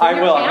them all.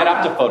 I will. I'm going to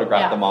have to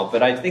photograph them all.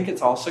 But I think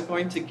it's also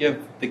going to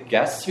give the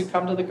guests who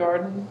come to the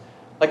garden,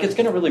 it's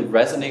going to really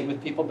resonate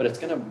with people, but it's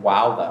going to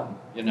wow them.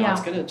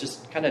 It's going to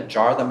just kind of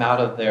jar them out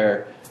of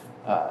their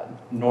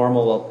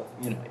normal,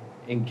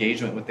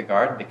 engagement with the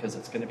garden, because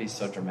it's going to be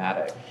so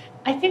dramatic.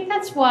 I think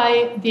that's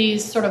why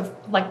these sort of,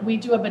 we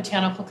do a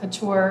botanical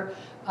couture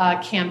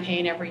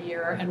campaign every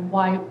year, and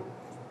why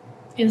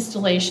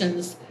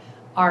installations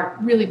are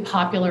really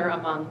popular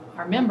among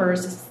our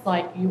members. It's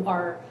like you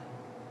are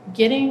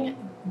getting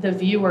the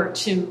viewer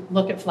to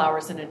look at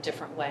flowers in a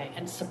different way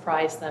and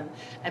surprise them,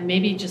 and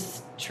maybe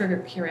just trigger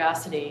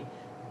curiosity.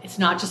 It's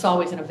not just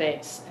always in a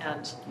vase,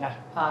 and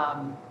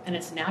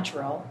it's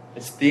natural.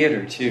 It's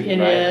theater too. It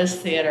is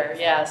theater,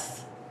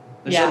 yes.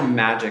 There's some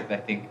magic, I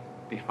think,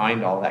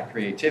 behind all that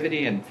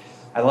creativity, and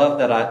I love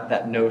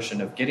that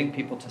notion of getting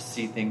people to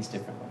see things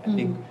differently. I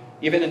think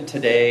even in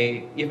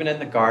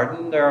the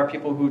garden, there are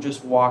people who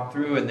just walk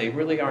through and they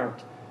really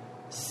aren't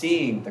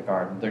seeing the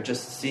garden; they're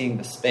just seeing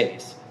the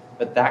space.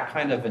 But that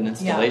kind of an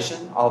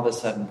installation all of a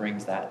sudden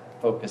brings that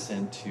focus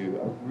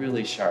into a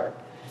really sharp.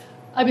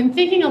 I've been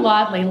thinking a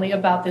lot lately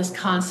about this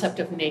concept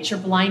of nature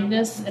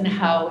blindness, and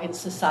how in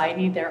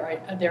society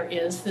there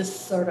is this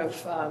sort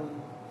of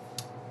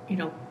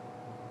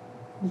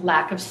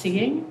lack of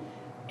seeing.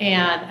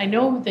 And I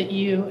know that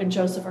you and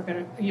James are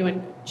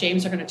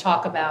going to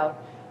talk about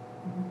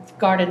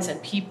gardens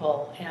and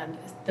people and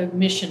the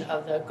mission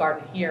of the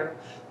garden here,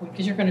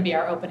 because you're going to be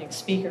our opening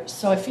speakers.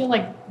 So I feel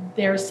like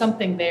there's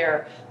something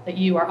there that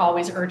you are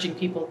always urging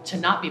people to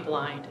not be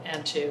blind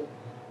and to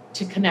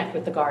connect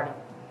with the garden.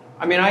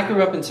 I mean, I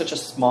grew up in such a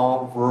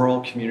small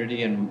rural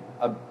community, and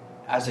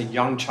as a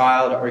young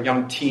child or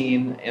young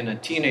teen and a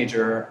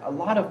teenager, a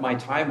lot of my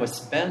time was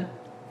spent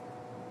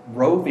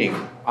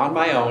roving on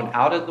my own,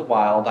 out in the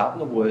wild, out in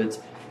the woods.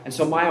 And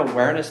so my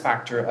awareness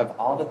factor of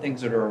all the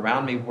things that are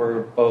around me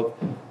were both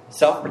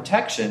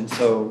self-protection,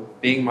 so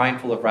being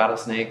mindful of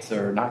rattlesnakes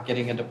or not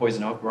getting into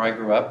poison oak where I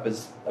grew up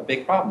was a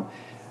big problem.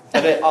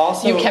 But it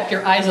also... You kept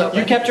your eyes open.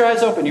 You kept your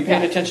eyes open. You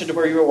paid attention to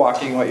where you were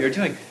walking, what you were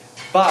doing.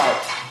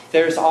 But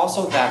there's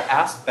also that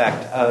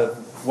aspect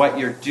of what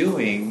you're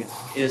doing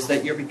is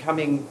that you're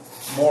becoming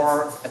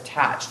more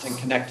attached and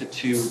connected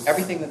to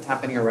everything that's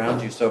happening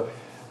around you. So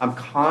I'm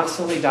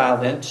constantly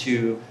dialed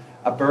into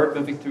a bird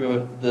moving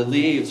through the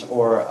leaves,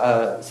 or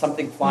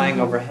something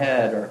flying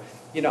overhead, or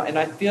and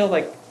I feel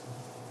like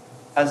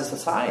as a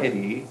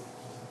society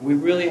we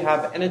really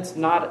have, and it's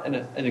not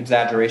an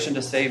exaggeration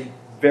to say,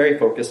 very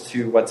focused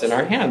to what's in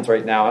our hands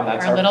right now, and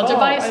that's our little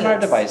devices. And our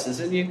devices,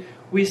 and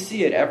we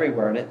see it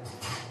everywhere, and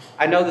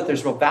I know that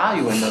there's real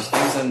value in those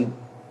things, and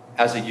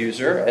as a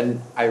user,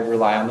 and I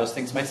rely on those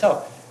things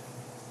myself.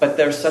 But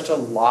there's such a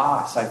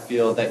loss, I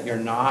feel, that you're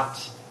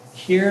not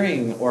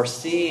hearing or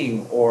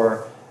seeing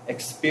or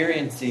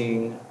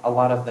experiencing a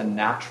lot of the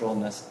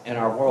naturalness in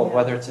our world,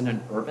 whether it's in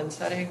an urban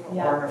setting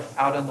or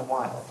out in the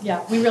wild.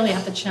 Yeah, we really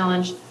have to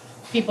challenge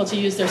people to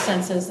use their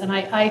senses, and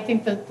I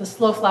think that the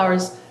Slow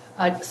Flowers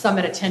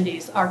Summit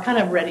attendees are kind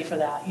of ready for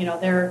that. You know,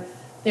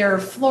 they're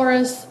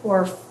florists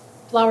or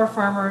flower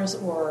farmers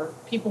or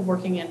people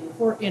working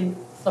in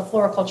the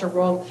floriculture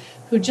world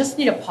who just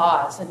need a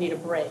pause and need a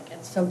break,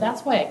 and so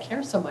that's why I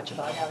care so much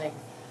about having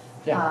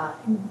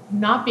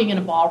not being in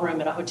a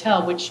ballroom at a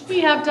hotel, which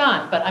we have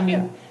done, but I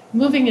mean,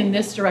 moving in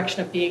this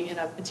direction of being in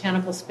a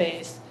botanical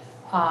space,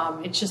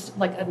 it's just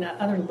like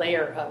another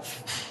layer of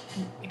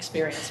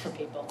experience for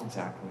people.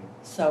 Exactly.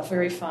 So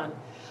very fun.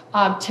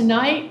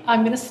 Tonight,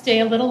 I'm going to stay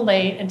a little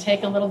late and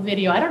take a little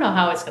video. I don't know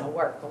how it's going to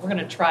work, but we're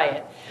going to try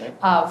it,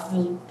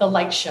 of the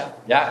light show.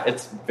 Yeah,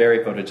 it's very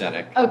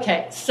photogenic.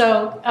 Okay,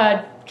 so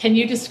can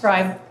you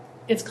describe,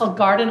 it's called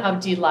Garden of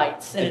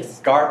Delights. And it's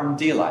Garden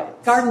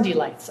Delights. Garden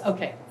Delights,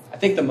 okay. I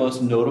think the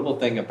most notable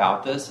thing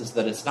about this is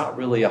that it's not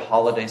really a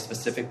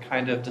holiday-specific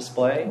kind of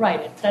display.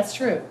 Right, that's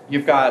true.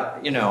 You've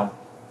got, you know,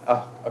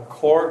 a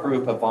core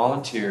group of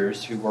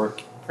volunteers who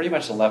work pretty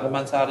much 11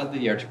 months out of the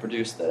year to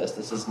produce this.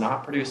 This is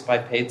not produced by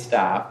paid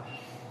staff,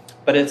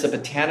 but it's a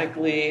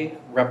botanically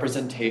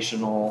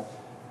representational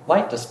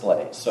light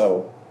display.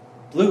 So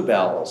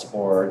bluebells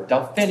or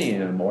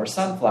delphinium or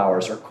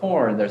sunflowers or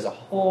corn, there's a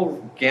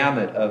whole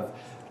gamut of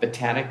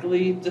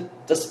botanically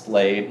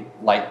displayed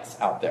lights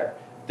out there.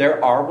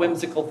 There are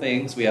whimsical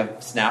things. We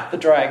have Snap the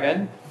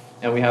Dragon,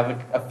 and we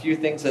have a few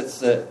things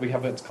we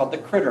have what's called the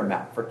critter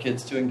map for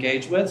kids to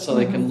engage with, so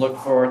they can look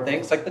for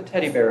things like the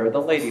teddy bear or the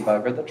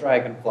ladybug or the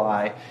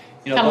dragonfly.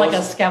 You know, kind of like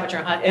a scavenger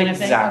hunt kind of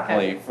thing?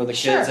 Exactly, for the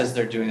kids as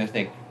they're doing their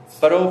thing.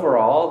 But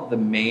overall, the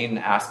main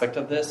aspect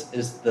of this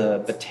is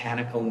the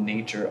botanical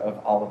nature of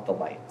all of the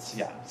lights.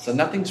 Yeah, so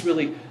nothing's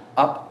really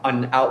up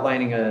on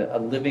outlining a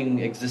living,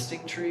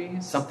 existing tree.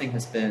 Something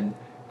has been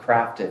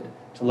crafted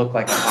to look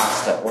like a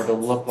hosta or to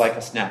look like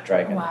a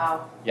snapdragon.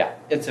 Wow. Yeah,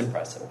 it's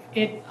impressive.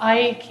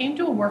 I came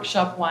to a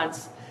workshop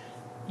once,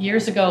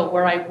 years ago,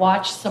 where I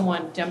watched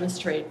someone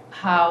demonstrate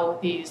how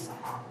these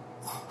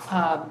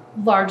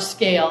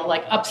large-scale,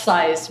 like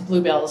upsized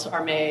bluebells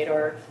are made,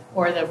 or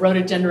the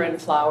rhododendron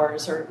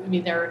flowers,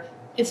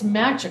 it's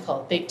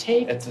magical.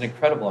 It's an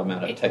incredible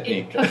amount of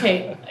technique.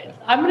 Okay,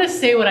 I'm going to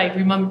say what I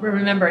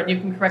remember, and you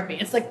can correct me.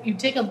 It's like you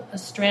take a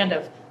strand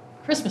of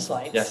Christmas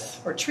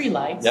lights or tree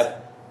lights.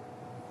 Yep.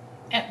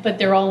 But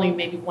they're only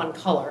maybe one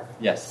color.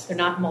 Yes. They're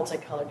not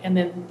multicolored. And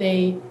then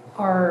they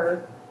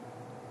are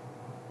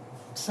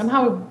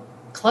somehow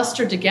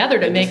clustered together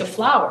to make a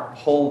flower.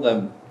 Hold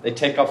them. They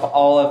take up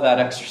all of that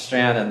extra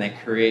strand and they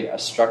create a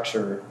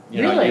structure,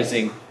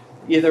 using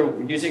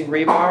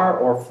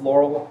rebar or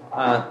floral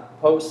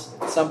posts,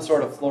 some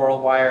sort of floral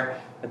wire.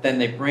 But then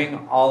they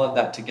bring all of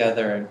that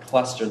together and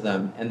cluster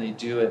them, and they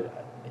do it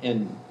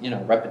in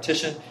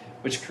repetition,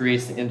 which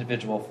creates the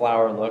individual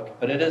flower look.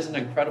 But it is an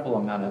incredible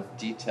amount of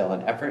detail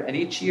and effort. And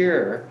each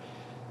year,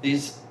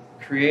 these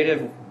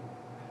creative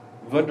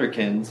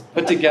wunderkinds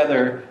put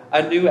together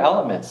a new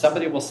element.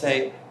 Somebody will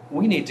say,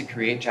 we need to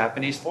create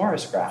Japanese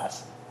forest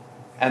grass.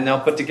 And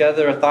they'll put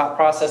together a thought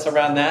process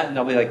around that, and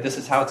they'll be like, this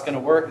is how it's going to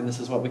work, and this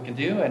is what we can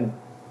do. And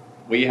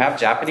we have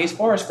Japanese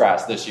forest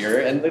grass this year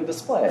in the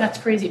display. That's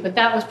crazy. But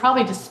that was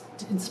probably just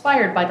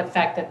inspired by the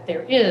fact that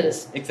there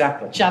is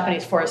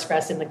Japanese forest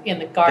grass in the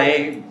garden.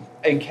 They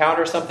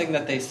encounter something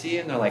that they see,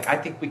 and they're like, I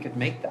think we could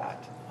make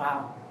that.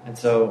 Wow. And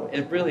so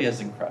it really is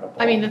incredible.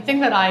 I mean, the thing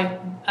that I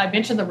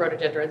mentioned the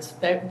rhododendrons,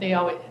 they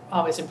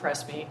always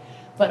impress me,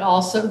 but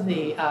also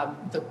the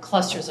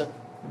clusters of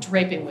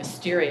draping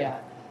wisteria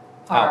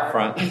are out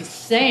front.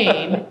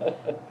 Insane.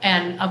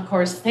 And of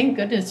course, thank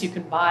goodness you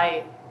can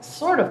buy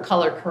sort of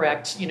color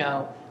correct,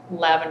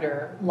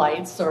 lavender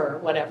lights or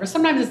whatever.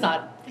 Sometimes it's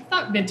not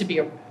meant to be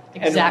an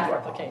exact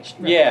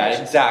replication.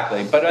 Yeah,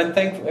 exactly. But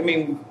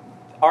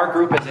our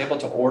group is able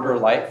to order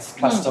lights,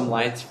 custom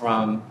lights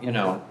from,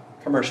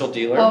 commercial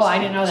dealers. Oh, I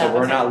didn't know that. So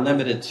we're not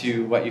limited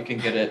to what you can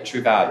get at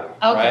True Value,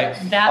 okay.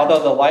 right?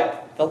 Although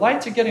the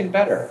lights are getting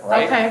better,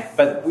 right? Okay.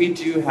 But we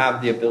do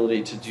have the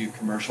ability to do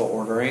commercial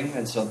ordering,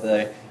 and so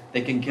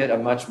they can get a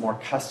much more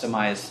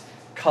customized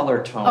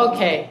color tone.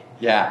 Okay.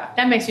 Yeah.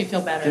 That makes me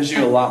feel better. Gives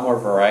you a lot more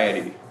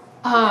variety.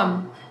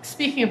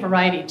 Speaking of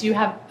variety, do you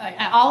have...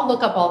 I'll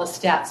look up all the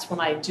stats when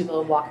I do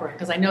the walk around,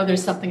 because I know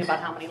there's something about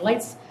how many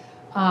lights...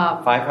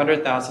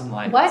 500,000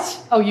 lights.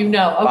 What? Oh, Okay.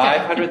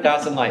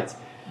 500,000 lights.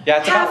 Yeah,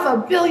 it's half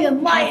a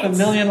billion lights.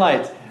 500,000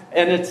 lights.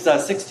 And it's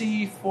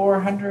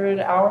 6,400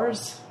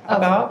 hours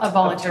of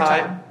volunteer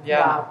time. Yeah.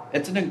 Wow.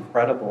 It's an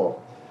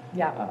incredible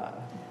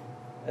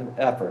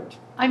effort.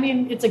 I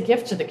mean, it's a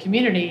gift to the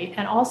community.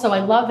 And also, I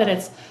love that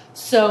it's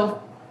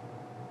so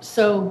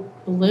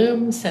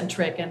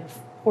bloom-centric and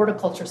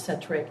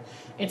horticulture-centric.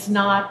 It's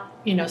not,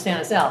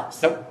 Santa's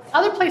elves. Nope.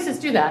 Other places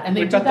do that, and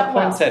they do that well. We've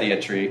got the poinsettia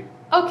tree.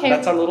 Okay.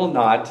 That's our little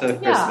nod to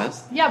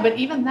Christmas. Yeah, but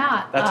even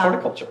that... That's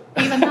horticulture.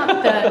 Even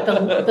that,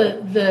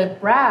 the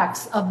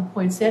bracts of the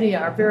poinsettia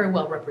are very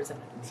well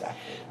represented. Exactly.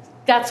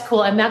 That's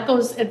cool. And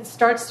it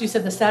starts, you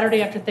said, the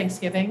Saturday after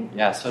Thanksgiving?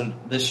 Yeah, so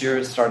this year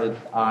it started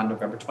on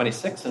November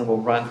 26th and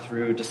will run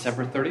through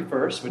December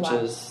 31st, which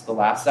is the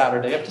last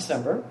Saturday of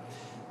December.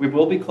 We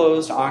will be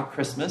closed on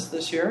Christmas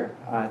this year.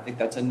 I think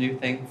that's a new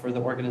thing for the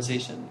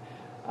organization.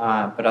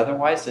 But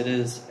otherwise, it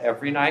is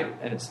every night,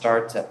 and it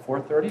starts at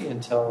 4:30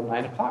 until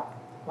 9 o'clock.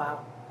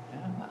 Wow.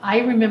 Yeah. I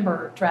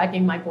remember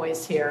dragging my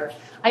boys here.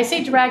 I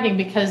say dragging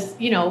because,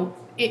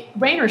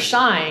 rain or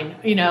shine,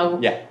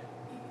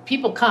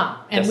 people come,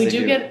 and yes,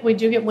 we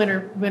do get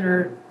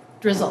winter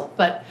drizzle.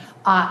 But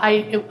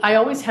I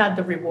always had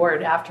the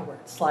reward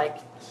afterwards, like,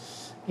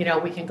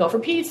 we can go for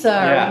pizza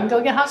or we can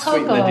go get hot cocoa.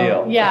 Sweeten the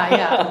deal.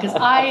 Yeah, because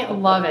I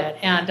love it,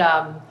 and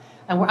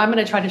I'm going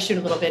to try to shoot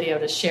a little video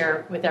to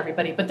share with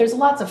everybody. But there's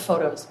lots of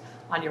photos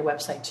on your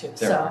website too.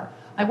 There are.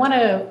 I want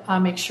to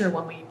make sure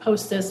when we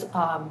post this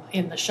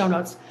in the show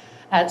notes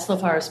at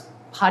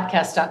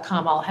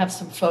slowflowerspodcast.com, I'll have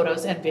some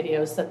photos and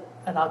videos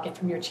that I'll get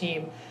from your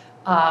team.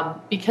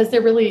 Because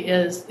there really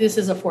is, this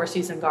is a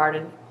 4-season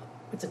garden.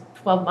 It's a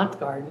 12-month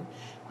garden.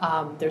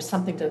 There's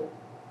something to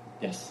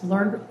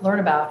learn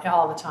about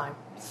all the time.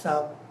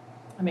 So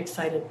I'm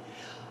excited.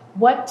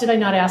 What did I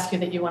not ask you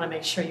that you want to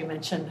make sure you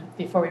mention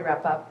before we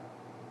wrap up?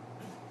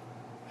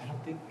 I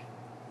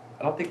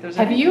don't think there's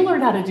Have anything. you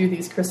learned how to do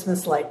these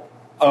Christmas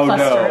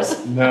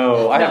clusters?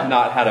 No. I have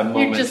not had a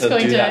moment just to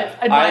going do to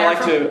that.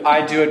 admire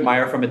I do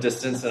admire from a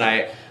distance, and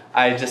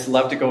I just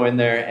love to go in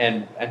there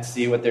and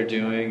see what they're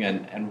doing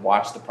and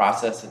watch the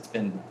process. It's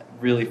been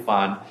really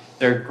fun.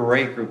 They're a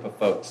great group of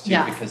folks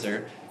too, because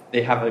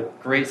they have a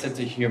great sense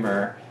of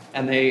humor,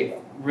 and they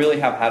really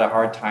have had a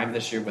hard time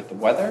this year with the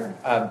weather.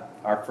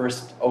 Our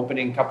first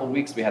opening couple of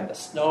weeks, we had the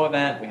snow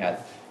event. We had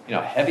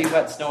heavy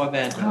wet snow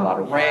event and a lot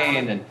of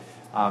rain, and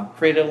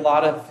created a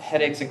lot of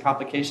headaches and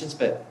complications.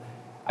 But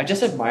I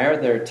just admire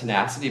their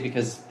tenacity,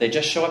 because they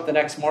just show up the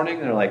next morning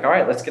and they're like, all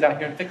right, let's get out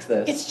here and fix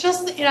this. It's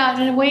just, in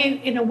a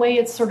way,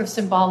 it's sort of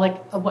symbolic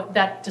of what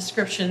that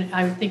description.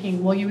 I'm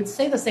thinking, well, you would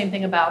say the same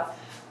thing about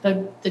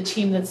the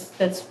team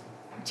that's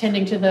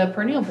tending to the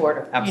perennial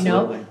border.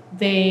 Absolutely.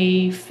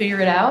 They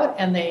figure it out,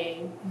 and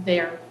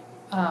they're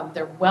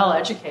well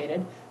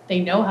educated. They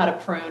know how to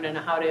prune and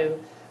how to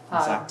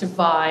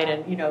divide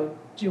and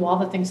do all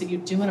the things that you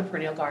do in a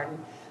perennial garden.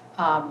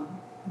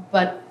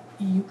 But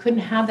you couldn't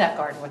have that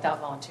garden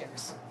without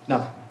volunteers.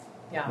 No.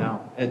 Yeah.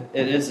 No.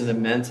 It is an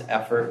immense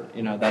effort.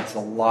 That's a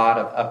lot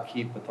of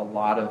upkeep with a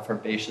lot of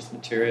herbaceous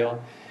material,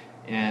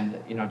 and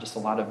just a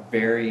lot of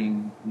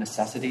varying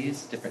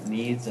necessities, different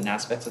needs and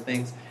aspects of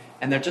things.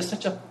 And they're just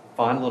such a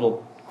fun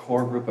little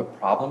core group of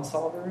problem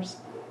solvers.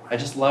 I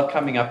just love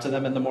coming up to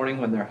them in the morning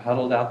when they're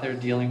huddled out there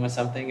dealing with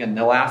something, and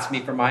they'll ask me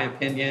for my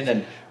opinion,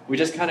 and we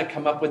just kind of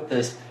come up with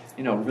this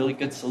really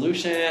good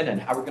solution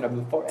and how we're going to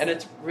move forward. And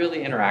it's really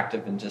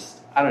interactive, and just,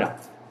 I don't know.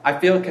 I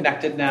feel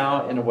connected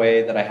now in a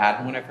way that I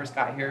hadn't when I first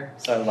got here,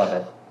 so I love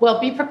it. Well,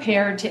 be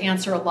prepared to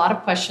answer a lot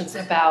of questions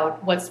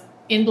about what's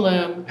in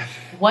bloom,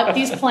 what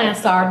these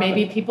plants are,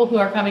 maybe people who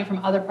are coming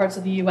from other parts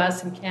of the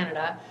U.S. and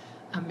Canada,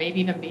 maybe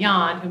even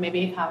beyond, who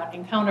maybe haven't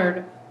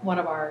encountered one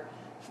of our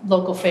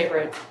local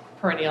favorite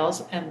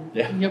perennials, and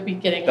you'll be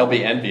getting... They'll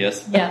be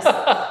envious. Yes.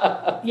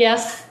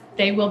 Yes.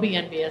 They will be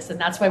envious, and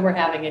that's why we're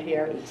having it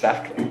here.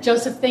 Exactly.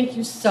 Joseph, thank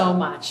you so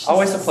much.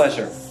 Always a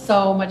pleasure.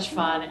 So much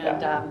fun,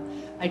 and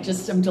I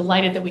just am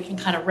delighted that we can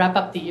kind of wrap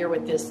up the year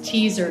with this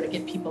teaser to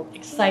get people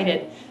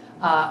excited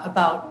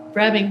about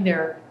grabbing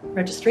their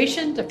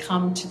registration to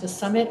come to the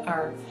summit.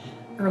 Our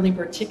early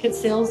bird ticket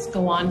sales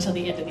go on till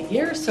the end of the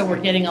year, so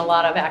we're getting a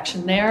lot of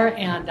action there,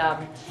 and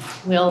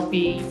we'll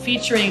be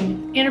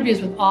featuring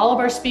interviews with all of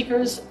our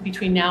speakers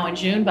between now and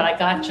June, but I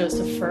got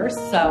Joseph first,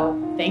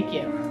 so thank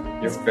you.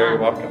 You're very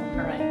welcome.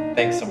 All right.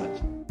 Thanks so much.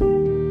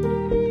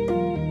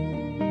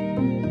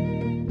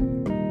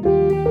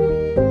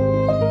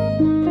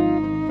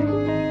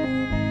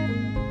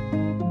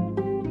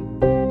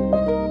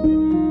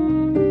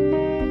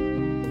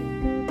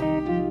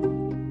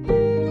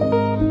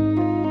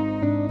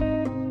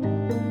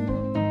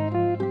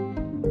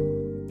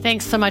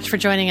 Thanks so much for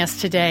joining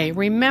us today.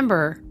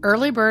 Remember,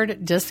 early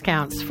bird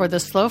discounts for the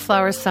Slow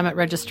Flowers Summit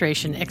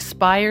registration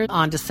expire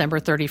on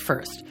December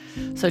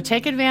 31st. So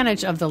take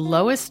advantage of the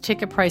lowest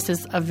ticket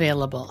prices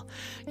available.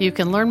 You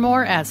can learn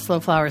more at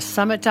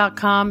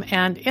slowflowerssummit.com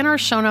and in our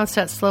show notes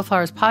at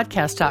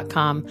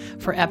slowflowerspodcast.com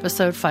for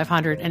episode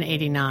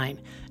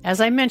 589. As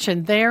I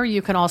mentioned, there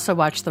you can also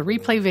watch the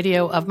replay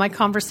video of my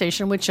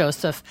conversation with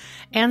Joseph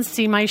and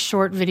see my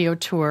short video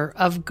tour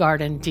of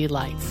Garden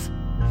Delights.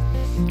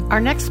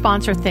 Our next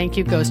sponsor thank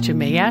you goes to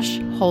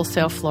Mayesh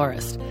Wholesale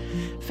Florist.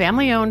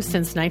 Family owned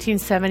since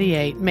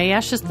 1978,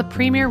 Mayesh is the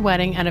premier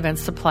wedding and event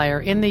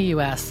supplier in the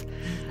U.S.,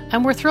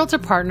 and we're thrilled to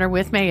partner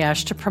with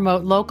Mayesh to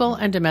promote local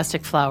and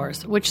domestic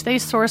flowers, which they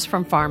source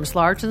from farms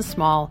large and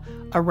small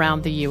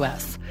around the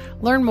U.S.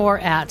 Learn more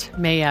at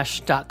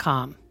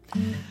mayesh.com.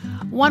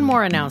 One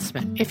more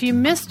announcement. If you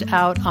missed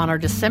out on our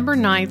December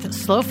 9th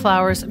Slow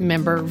Flowers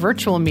member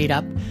virtual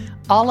meetup,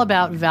 all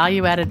about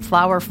value-added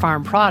flower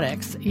farm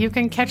products, you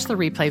can catch the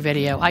replay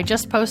video. I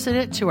just posted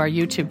it to our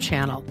YouTube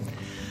channel.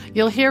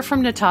 You'll hear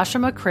from Natasha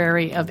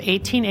McCrary of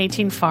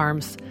 1818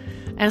 Farms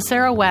and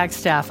Sarah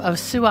Wagstaff of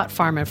Suat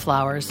Farm and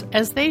Flowers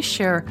as they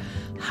share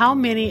how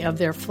many of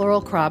their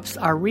floral crops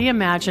are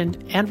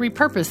reimagined and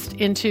repurposed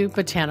into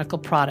botanical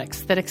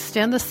products that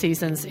extend the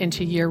seasons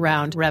into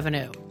year-round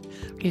revenue.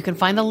 You can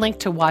find the link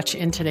to watch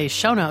in today's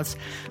show notes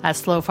at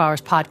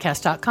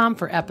slowflowerspodcast.com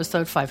for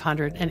episode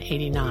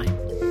 589.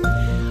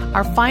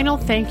 Our final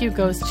thank you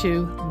goes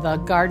to The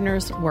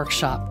Gardener's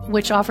Workshop,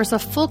 which offers a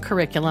full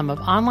curriculum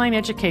of online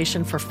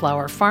education for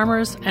flower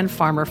farmers and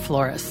farmer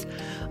florists.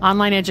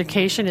 Online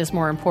education is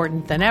more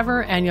important than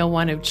ever, and you'll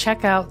want to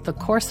check out the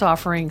course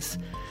offerings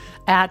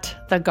at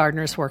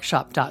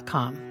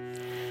thegardenersworkshop.com.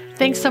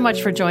 Thanks so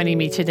much for joining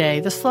me today.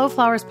 The Slow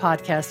Flowers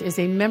Podcast is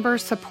a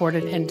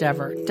member-supported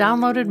endeavor,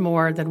 downloaded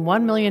more than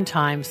 1 million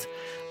times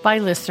by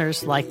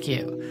listeners like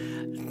you.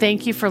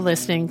 Thank you for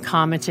listening,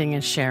 commenting,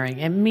 and sharing.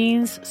 It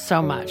means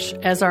so much.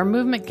 As our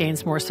movement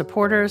gains more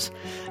supporters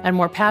and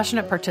more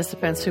passionate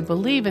participants who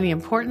believe in the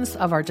importance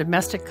of our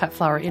domestic cut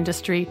flower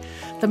industry,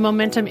 the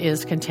momentum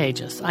is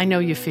contagious. I know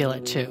you feel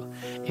it too.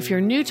 If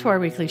you're new to our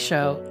weekly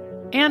show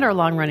and our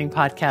long-running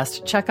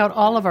podcast, check out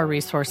all of our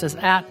resources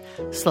at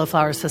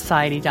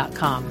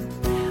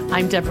slowflowersociety.com.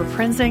 I'm Deborah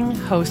Prinzing,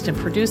 host and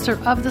producer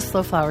of The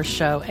Slow Flowers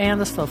Show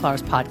and The Slow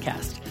Flowers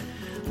Podcast.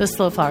 The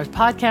Slow Flowers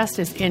Podcast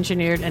is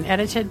engineered and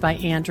edited by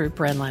Andrew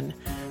Brenlin.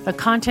 The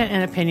content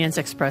and opinions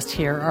expressed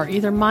here are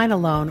either mine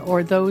alone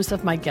or those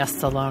of my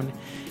guests alone,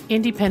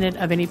 independent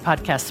of any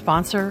podcast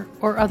sponsor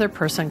or other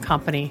person,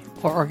 company,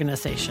 or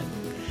organization.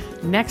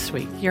 Next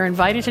week, you're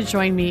invited to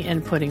join me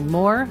in putting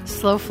more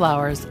slow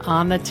flowers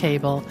on the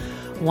table,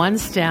 one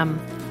stem,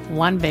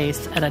 one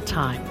base at a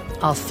time.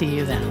 I'll see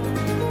you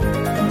then.